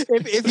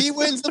 If he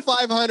wins the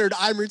 500,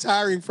 I'm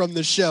retiring from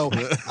the show.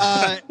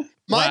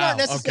 Mine aren't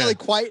necessarily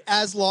quite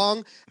as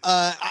long.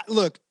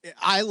 Look,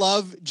 I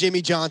love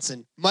Jimmy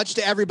Johnson, much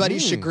to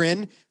everybody's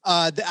chagrin.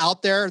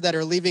 Out there that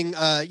are leaving,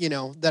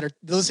 that are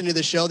listening to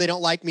the show, they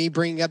don't like me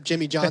bringing up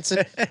Jimmy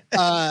Johnson.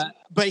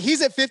 But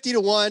he's at 50 to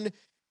 1.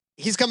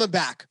 He's coming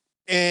back.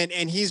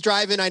 And he's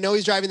driving. I know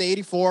he's driving the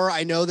 84.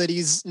 I know that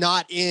he's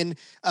not in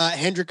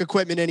Hendrick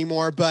equipment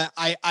anymore, but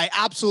I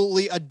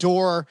absolutely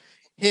adore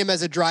him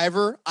as a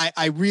driver.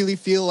 I really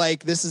feel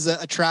like this is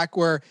a track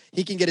where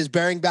he can get his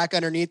bearing back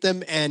underneath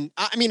him. And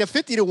I mean, a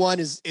 50 to 1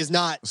 is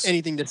not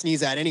anything to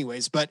sneeze at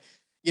anyways, but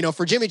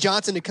for Jimmy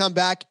Johnson to come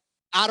back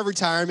out of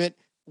retirement,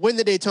 win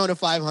the Daytona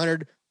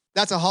 500,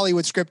 that's a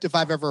Hollywood script if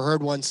I've ever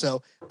heard one.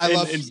 So I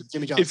love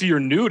Jimmy Johnson. If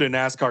you're new to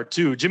NASCAR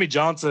too, Jimmy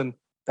Johnson,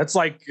 that's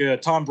like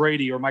Tom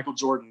Brady or Michael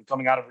Jordan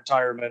coming out of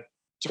retirement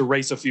to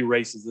race a few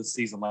races this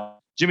season.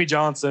 Jimmy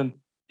Johnson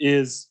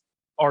is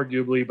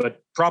arguably,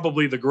 but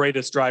probably the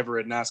greatest driver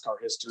in NASCAR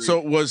history. So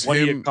was what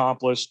him he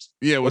accomplished?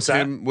 Yeah, was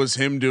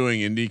him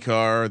doing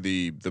IndyCar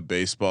the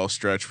baseball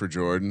stretch for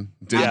Jordan?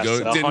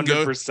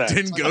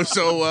 Didn't go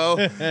so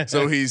well.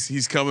 So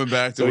he's coming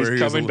back to where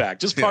he's coming back,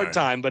 just part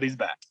time, but he's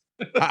back.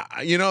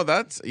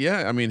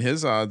 I mean,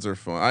 his odds are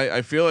fun.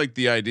 I feel like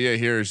the idea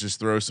here is just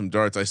throw some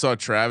darts. I saw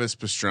Travis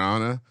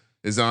Pastrana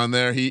is on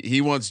there.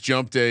 He once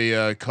jumped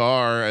a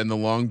car in the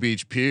Long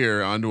Beach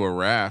Pier onto a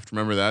raft.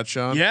 Remember that,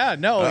 Sean? Yeah,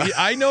 no,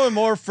 I know him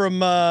more from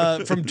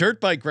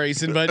dirt bike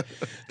racing, but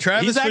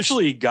Travis he's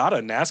actually got a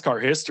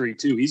NASCAR history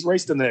too. He's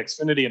raced in the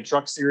Xfinity and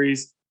Truck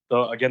Series, the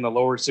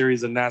lower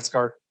series in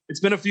NASCAR.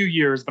 It's been a few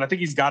years, but I think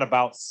he's got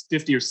about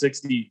 50 or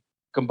 60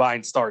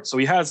 combined starts, so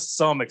he has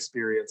some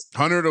experience.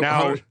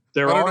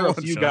 There are a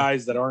few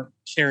guys that aren't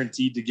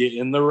guaranteed to get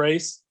in the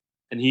race,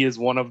 and he is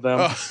one of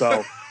them.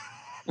 So.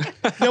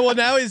 No, well,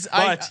 now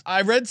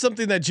I read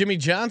something that Jimmy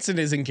Johnson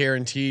isn't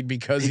guaranteed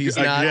because he's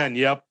not. Again,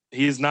 yep,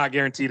 he's not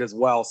guaranteed as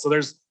well. So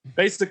there's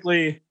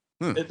basically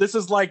this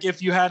is like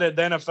if you had the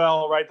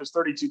NFL, right? There's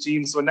 32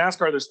 teams. So in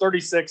NASCAR, there's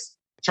 36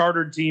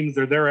 chartered teams.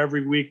 They're there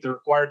every week. They're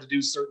required to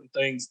do certain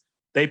things.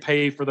 They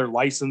pay for their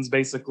license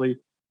basically,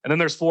 and then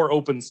there's 4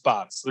 open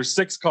spots. There's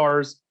 6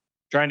 cars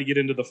trying to get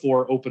into the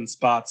 4 open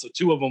spots. So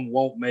 2 of them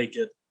won't make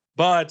it.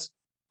 But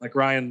like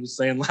Ryan was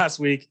saying last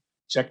week,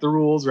 check the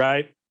rules,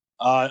 right?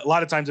 A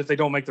lot of times if they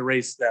don't make the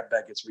race, that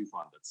bet gets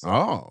refunded.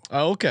 So.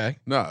 Oh, okay.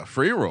 No,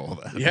 free roll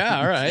then. Yeah,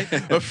 all right.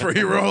 A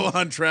free roll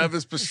on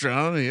Travis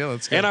Pastrana. Yeah,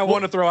 let's go. And I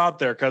want to throw out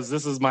there, because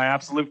this is my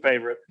absolute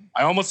favorite.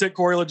 I almost hit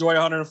Corey LaJoie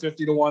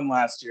 150 to 1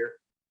 last year.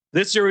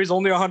 This year he's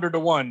only 100 to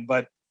 1,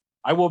 but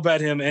I will bet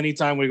him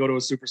anytime we go to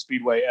a super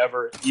speedway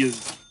ever. He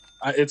is.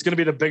 It's going to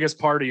be the biggest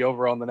party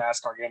over on the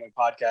NASCAR Gambling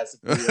Podcast.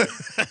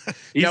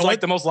 He's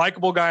the most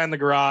likable guy in the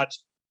garage.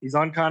 He's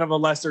on kind of a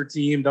lesser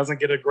team, doesn't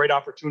get a great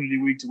opportunity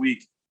week to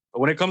week. But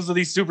when it comes to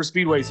these super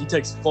speedways, he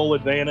takes full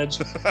advantage.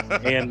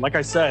 And like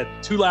I said,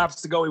 2 laps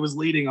to go, he was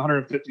leading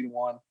 150 to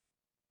 1.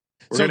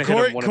 So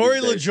Corey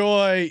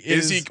LaJoie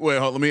is he? Wait,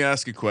 let me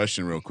ask a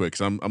question real quick,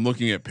 because I'm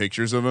looking at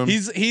pictures of him.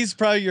 He's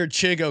probably your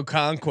Chigo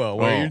Conquo,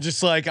 where you're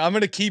just like, I'm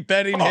gonna keep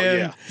betting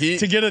him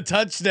to get a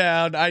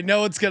touchdown. I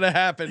know it's gonna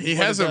happen. He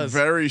has a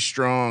very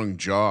strong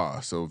jaw,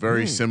 so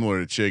very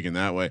similar to Chig in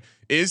that way.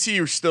 Is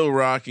he still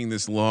rocking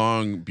this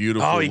long,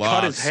 beautiful? Oh, he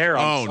cut his hair.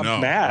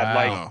 I'm mad.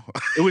 Wow.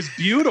 Like it was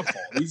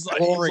beautiful. He's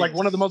like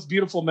one of the most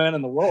beautiful men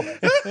in the world.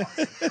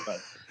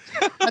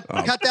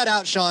 Cut that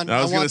out, Sean.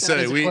 I was going to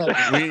say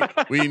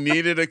we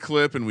needed a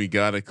clip and we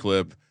got a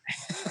clip.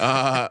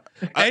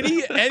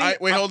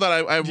 Wait, hold on.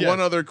 I have one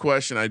other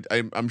question.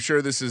 I'm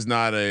sure this is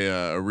not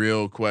a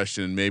real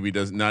question. Maybe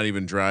not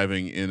even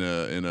driving in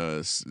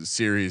a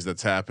series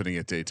that's happening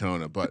at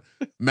Daytona. But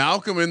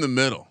Malcolm in the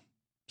Middle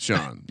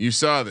Sean. You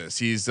saw this.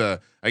 He's I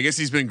guess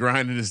he's been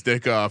grinding his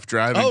dick off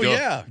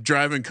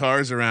driving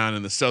cars around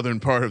in the southern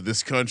part of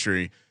this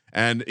country.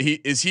 And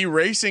is he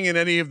racing in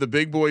any of the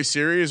big boy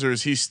series, or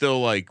is he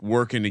still like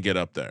working to get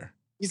up there?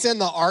 He's in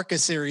the ARCA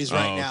series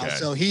right now.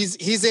 So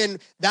he's in,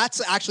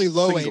 that's actually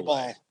low A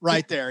ball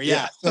right there.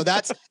 Yeah. So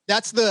that's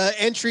the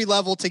entry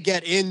level to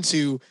get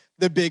into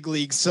the big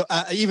leagues. So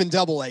even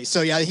double A.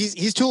 So yeah,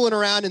 he's tooling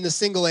around in the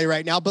single A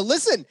right now, but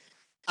listen,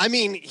 I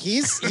mean,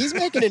 he's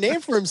making a name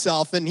for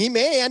himself, and he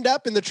may end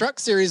up in the truck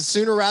series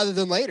sooner rather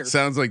than later.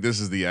 Sounds like this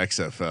is the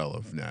XFL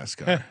of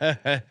NASCAR.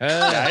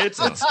 Yeah,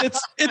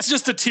 it's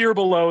just a tier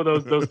below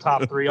those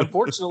top three.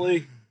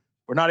 Unfortunately,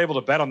 we're not able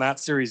to bet on that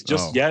series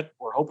just yet.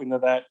 We're hoping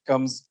that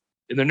comes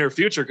in the near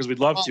future because we'd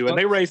love to. And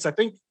they race. I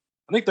think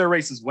their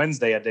race is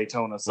Wednesday at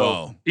Daytona,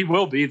 so he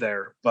will be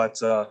there. But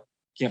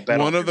can't bet.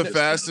 One of the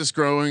fastest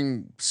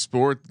growing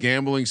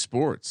gambling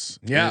sports.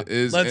 Yeah,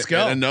 let's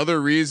go. And another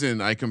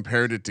reason I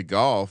compared it to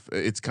golf.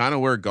 It's kind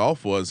of where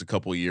golf was a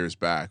couple years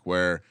back,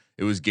 where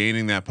it was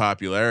gaining that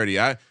popularity.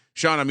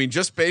 Sean, I mean,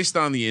 just based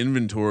on the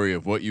inventory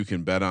of what you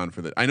can bet on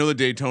for I know the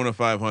Daytona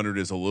 500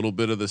 is a little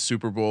bit of the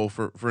Super Bowl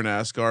for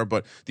NASCAR,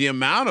 but the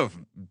amount of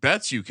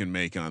bets you can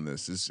make on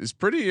this is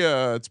pretty.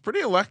 It's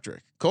pretty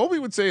electric. Colby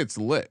would say it's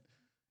lit,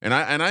 and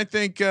I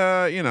think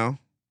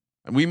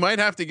we might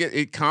have to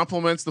it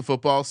complements the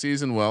football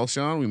season well,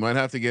 Sean. We might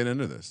have to get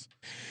into this.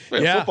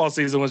 Yeah, football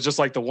season was just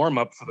like the warm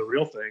up for the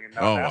real thing. And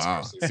now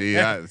wow!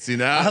 See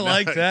now I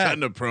like that.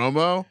 Cutting a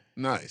promo.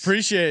 Nice.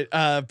 Appreciate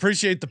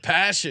the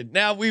passion.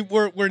 Now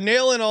we're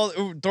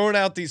nailing throwing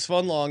out these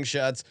fun long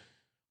shots.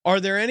 Are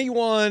there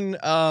anyone,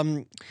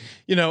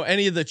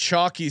 any of the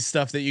chalky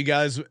stuff that you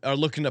guys are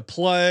looking to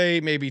play?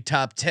 Maybe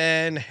top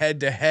 10 head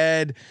to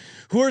head.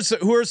 Who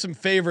are some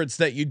favorites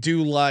that you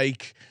do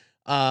like?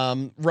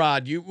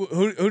 Rod,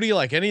 who do you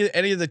like? Any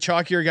of the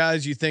chalkier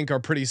guys you think are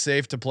pretty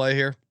safe to play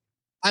here?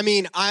 I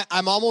mean,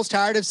 I'm almost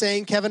tired of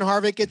saying Kevin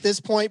Harvick at this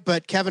point,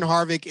 but Kevin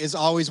Harvick is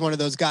always one of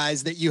those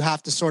guys that you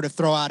have to sort of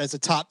throw out as a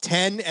top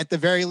 10 at the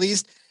very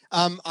least.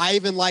 I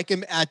even like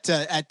him at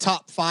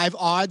top 5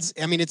 odds.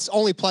 I mean, it's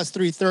only plus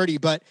 330,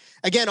 but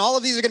again, all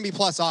of these are going to be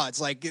plus odds.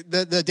 Like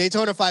the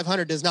Daytona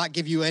 500 does not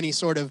give you any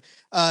sort of,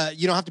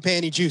 you don't have to pay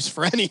any juice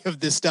for any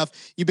of this stuff.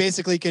 You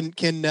basically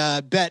can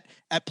bet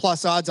at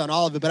plus odds on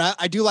all of it. But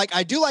I do like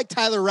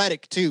Tyler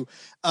Reddick too,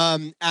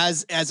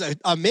 as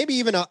a maybe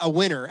even a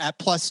winner at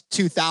plus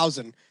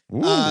 2,000.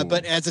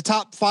 But as a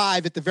top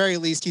 5 at the very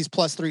least, he's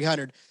plus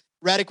 300.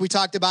 Reddick, we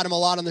talked about him a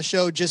lot on the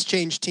show, just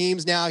changed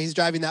teams now. He's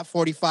driving that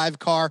 45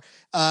 car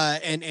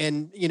and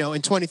in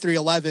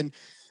 2311.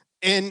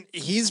 And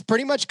he's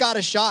pretty much got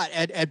a shot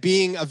at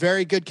being a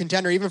very good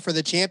contender, even for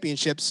the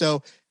championship.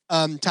 So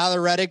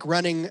Tyler Reddick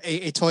running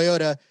a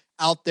Toyota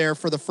out there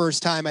for the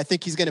first time. I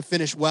think he's going to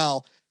finish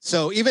well.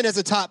 So even as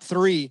a top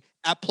 3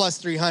 at plus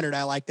 300,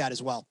 I like that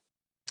as well.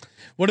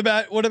 What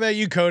about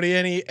you, Cody?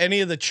 Any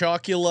of the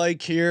chalk you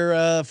like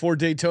here for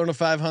Daytona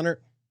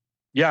 500?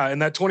 Yeah,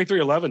 and that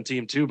 2311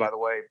 team too, by the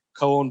way,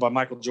 co-owned by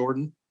Michael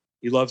Jordan.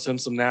 He loves him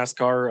some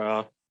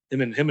NASCAR.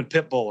 Him and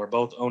Pitbull are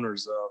both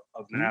owners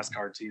of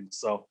NASCAR teams.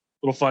 So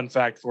little fun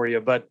fact for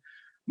you. But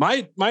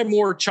my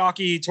more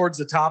chalky towards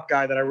the top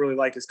guy that I really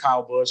like is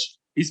Kyle Busch.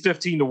 He's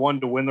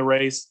 15-1 to win the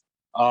race.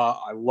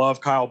 I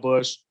love Kyle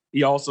Busch.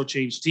 He also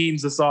changed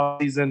teams this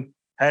offseason.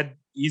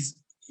 He's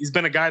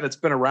been a guy that's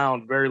been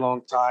around a very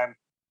long time,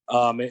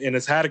 and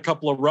has had a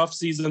couple of rough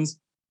seasons,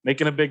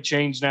 making a big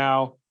change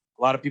now.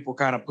 A lot of people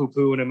kind of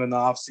poo-pooing him in the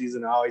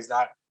offseason. Oh,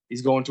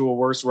 he's going to a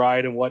worse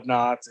ride and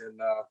whatnot. And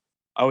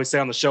I always say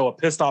on the show, a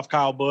pissed off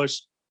Kyle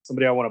Busch,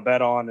 somebody I want to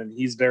bet on. And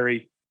he's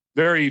very,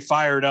 very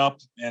fired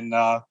up. And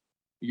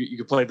you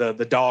can play the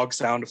dog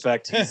sound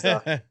effect. He's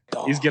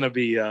going to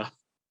be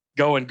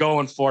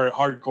going for it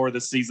hardcore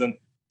this season.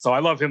 So I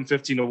love him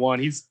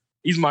 15-1.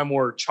 He's my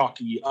more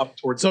chalky up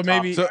towards the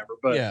top driver.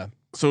 But yeah.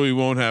 So he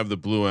won't have the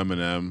blue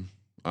M&M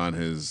on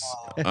his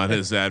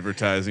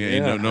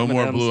advertising. No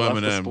more blue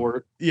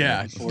M&M.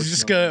 Yeah,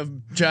 just got a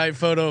giant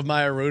photo of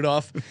Maya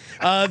Rudolph.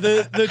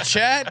 The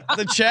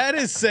chat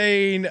is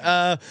saying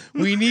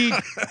we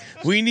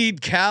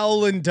need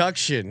cowl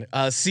induction.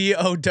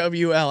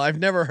 COWL. I've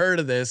never heard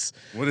of this.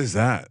 What is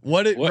that?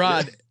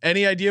 Rod?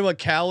 Any idea what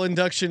cowl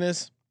induction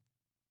is?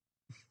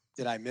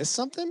 Did I miss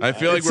something? I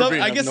feel like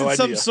I guess it's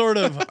some sort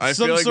of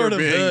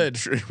hood.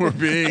 We're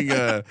being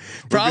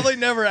probably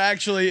never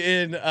actually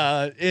in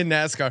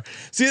NASCAR.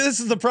 See,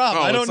 this is the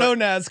problem. I don't know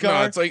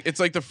NASCAR. No, it's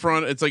like the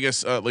front. It's like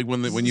like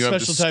when you have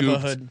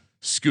the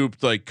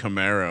scooped like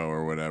Camaro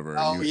or whatever.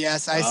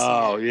 Yes, I see.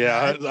 Oh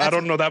yeah, I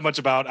don't know that much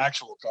about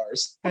actual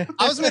cars.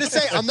 I was going to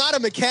say I'm not a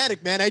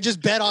mechanic, man. I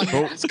just bet on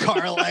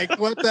NASCAR. Like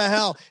what the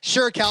hell?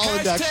 Sure, cowl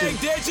induction.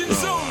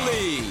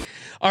 Only.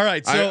 All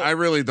right, so I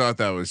really thought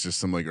that was just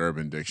some like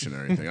Urban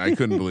Dictionary thing. I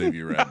couldn't believe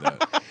you read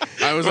that.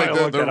 I was like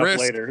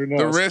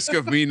the risk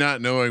of me not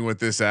knowing what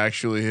this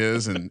actually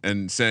is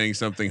and saying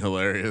something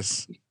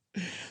hilarious.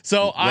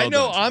 So I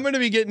know I'm going to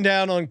be getting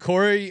down on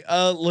Corey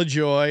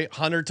LaJoy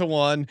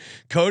 100-1,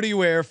 Cody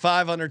Ware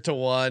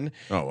 500-1,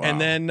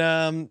 and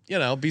then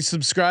be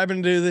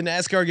subscribing to the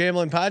NASCAR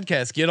Gambling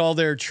Podcast. Get all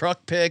their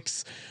truck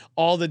picks,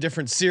 all the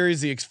different series,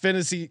 the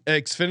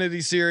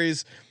Xfinity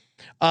series.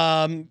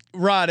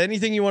 Rod,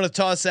 anything you want to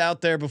toss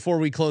out there before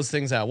we close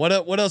things out?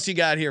 What else you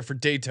got here for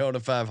Daytona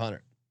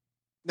 500?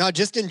 No,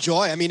 just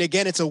enjoy. I mean,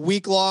 again, it's a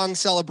week-long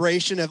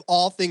celebration of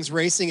all things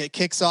racing. It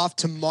kicks off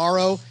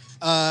tomorrow.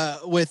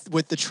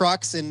 With the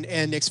trucks and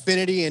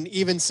Xfinity and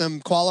even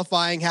some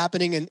qualifying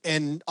happening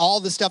and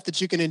all the stuff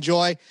that you can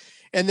enjoy.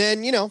 And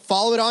then,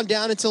 follow it on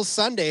down until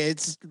Sunday.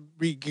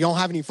 You don't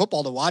have any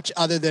football to watch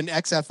other than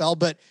XFL,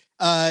 but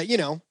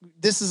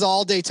this is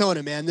all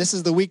Daytona, man. This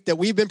is the week that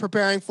we've been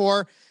preparing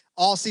for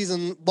all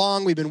season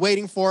long. We've been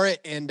waiting for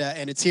it and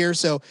it's here.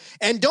 So,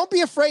 and don't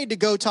be afraid to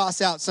go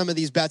toss out some of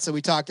these bets that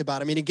we talked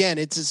about. I mean, again,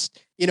 it's just,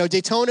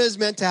 Daytona is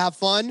meant to have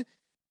fun,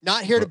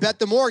 not here to bet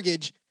the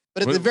mortgage.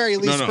 But at the very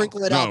least,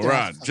 sprinkle it out there.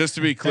 Rod, just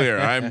to be clear,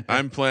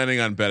 I'm planning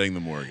on betting the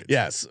mortgage.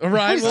 Yes,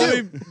 Ryan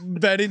will be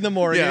betting the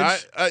mortgage.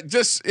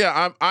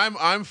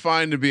 I'm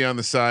fine to be on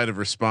the side of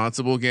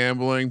responsible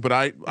gambling, but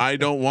I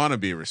don't want to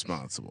be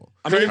responsible.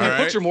 I mean,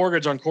 put your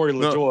mortgage on Corey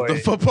LaJoy. The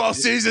football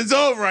season's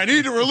over. I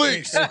need a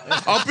release.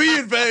 I'll be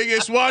in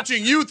Vegas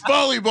watching youth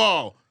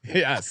volleyball.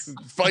 Yes,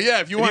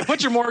 if you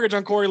put your mortgage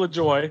on Corey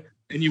LaJoy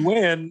and you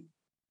win.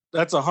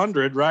 That's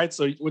 100, right?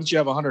 So wouldn't you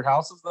have 100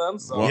 houses then?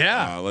 So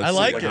I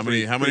like it.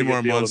 How many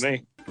more months?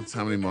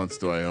 How many months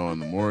do I owe on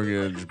the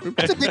mortgage?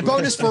 That's a big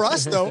bonus for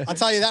us, though. I'll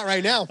tell you that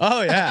right now.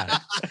 Oh yeah.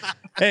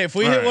 Hey, if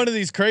we hit one of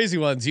these crazy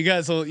ones, you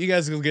guys will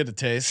get a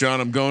taste. Sean,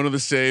 I'm going to the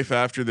safe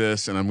after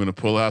this, and I'm going to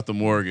pull out the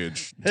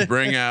mortgage to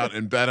bring out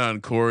and bet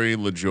on Corey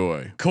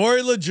LaJoy.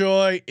 Corey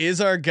LaJoy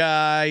is our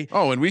guy.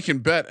 Oh, and we can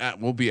bet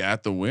we'll be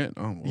at the win.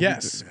 Oh,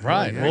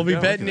 we'll be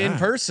betting in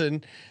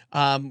person.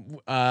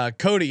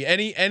 Cody,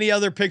 any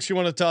other picks you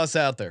want to toss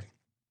out there?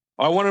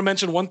 I want to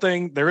mention one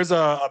thing. There is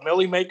a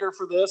Millie maker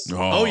for this.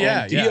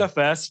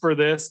 DFS for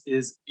this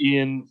is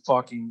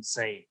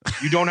insane.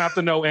 You don't have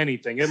to know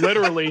anything. It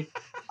literally,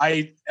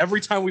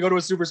 every time we go to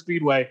a super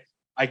speedway,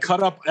 I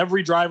cut up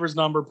every driver's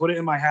number, put it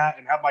in my hat,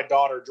 and have my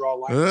daughter draw a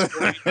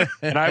line.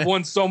 And I've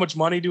won so much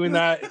money doing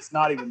that. It's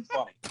not even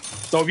funny.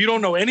 So if you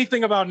don't know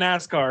anything about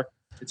NASCAR,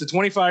 it's a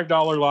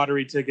 $25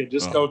 lottery ticket.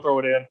 Just go throw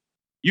it in.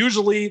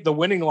 Usually the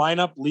winning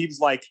lineup leaves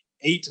like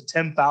 $8,000 to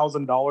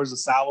 $10,000 of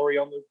salary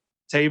on the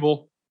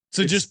table.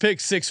 So just pick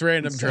 6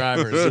 random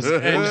drivers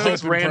and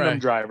 6 random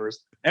drivers.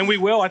 And we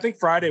will, I think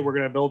Friday we're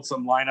going to build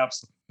some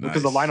lineups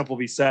because the lineup will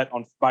be set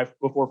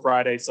before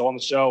Friday. So on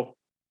the show,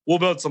 we'll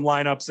build some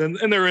lineups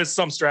and there is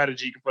some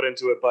strategy you can put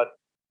into it, but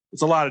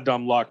it's a lot of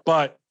dumb luck,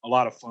 but a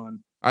lot of fun.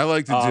 I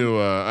like to do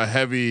a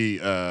heavy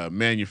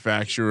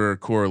manufacturer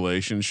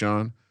correlation,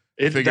 Sean.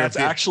 That's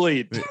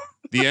actually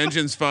the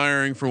engine's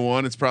firing for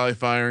one. It's probably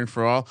firing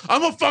for all.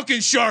 I'm a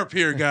fucking sharp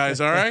here,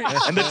 guys. All right.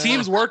 And the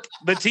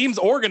teams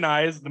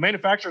organize, the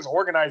manufacturers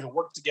organize and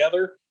work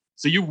together.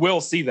 So you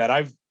will see that.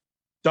 I've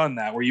done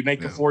that where you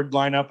make the Ford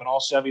lineup, an all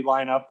Chevy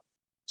lineup,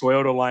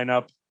 Toyota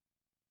lineup.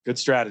 Good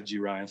strategy,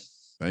 Ryan.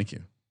 Thank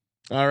you.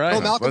 All right.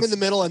 Oh, Malcolm in the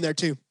middle in there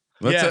too.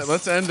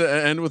 Let's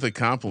end with a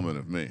compliment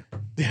of me.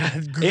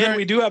 And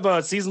we do have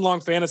a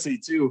season-long fantasy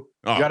too. You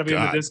got to be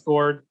in the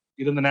Discord.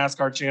 Get in the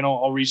NASCAR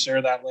channel. I'll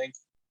reshare that link.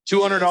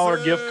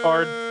 $200 gift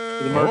card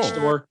to the merch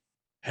store.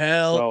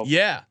 Hell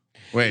yeah.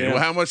 Wait, well,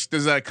 how much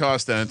does that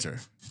cost to enter?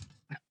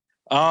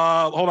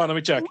 Hold on, let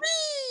me check.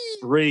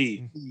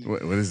 Free.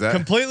 What is that?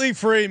 Completely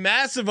free.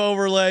 Massive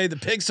overlay. The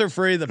picks are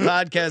free. The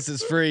podcast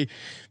is free.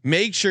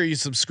 Make sure you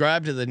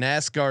subscribe to the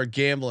NASCAR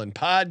Gambling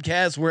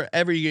Podcast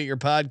wherever you get your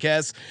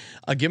podcasts.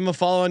 Give them a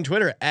follow on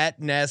Twitter at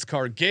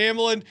NASCAR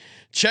Gambling.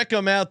 Check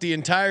them out the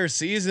entire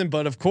season.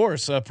 But of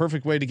course, a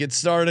perfect way to get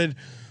started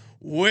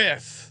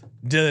with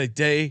the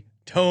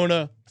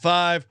Daytona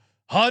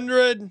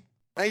 500.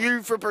 Thank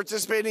you for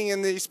participating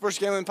in the Sports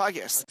Gambling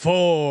Podcast.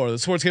 For the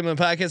Sports Gambling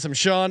Podcast, I'm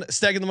Sean,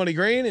 stacking the money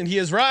green, and he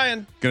is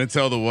Ryan. Gonna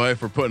tell the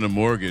wife we're putting a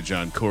mortgage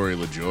on Corey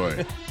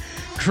LaJoy.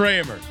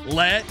 Kramer,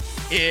 let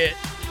it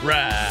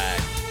ride.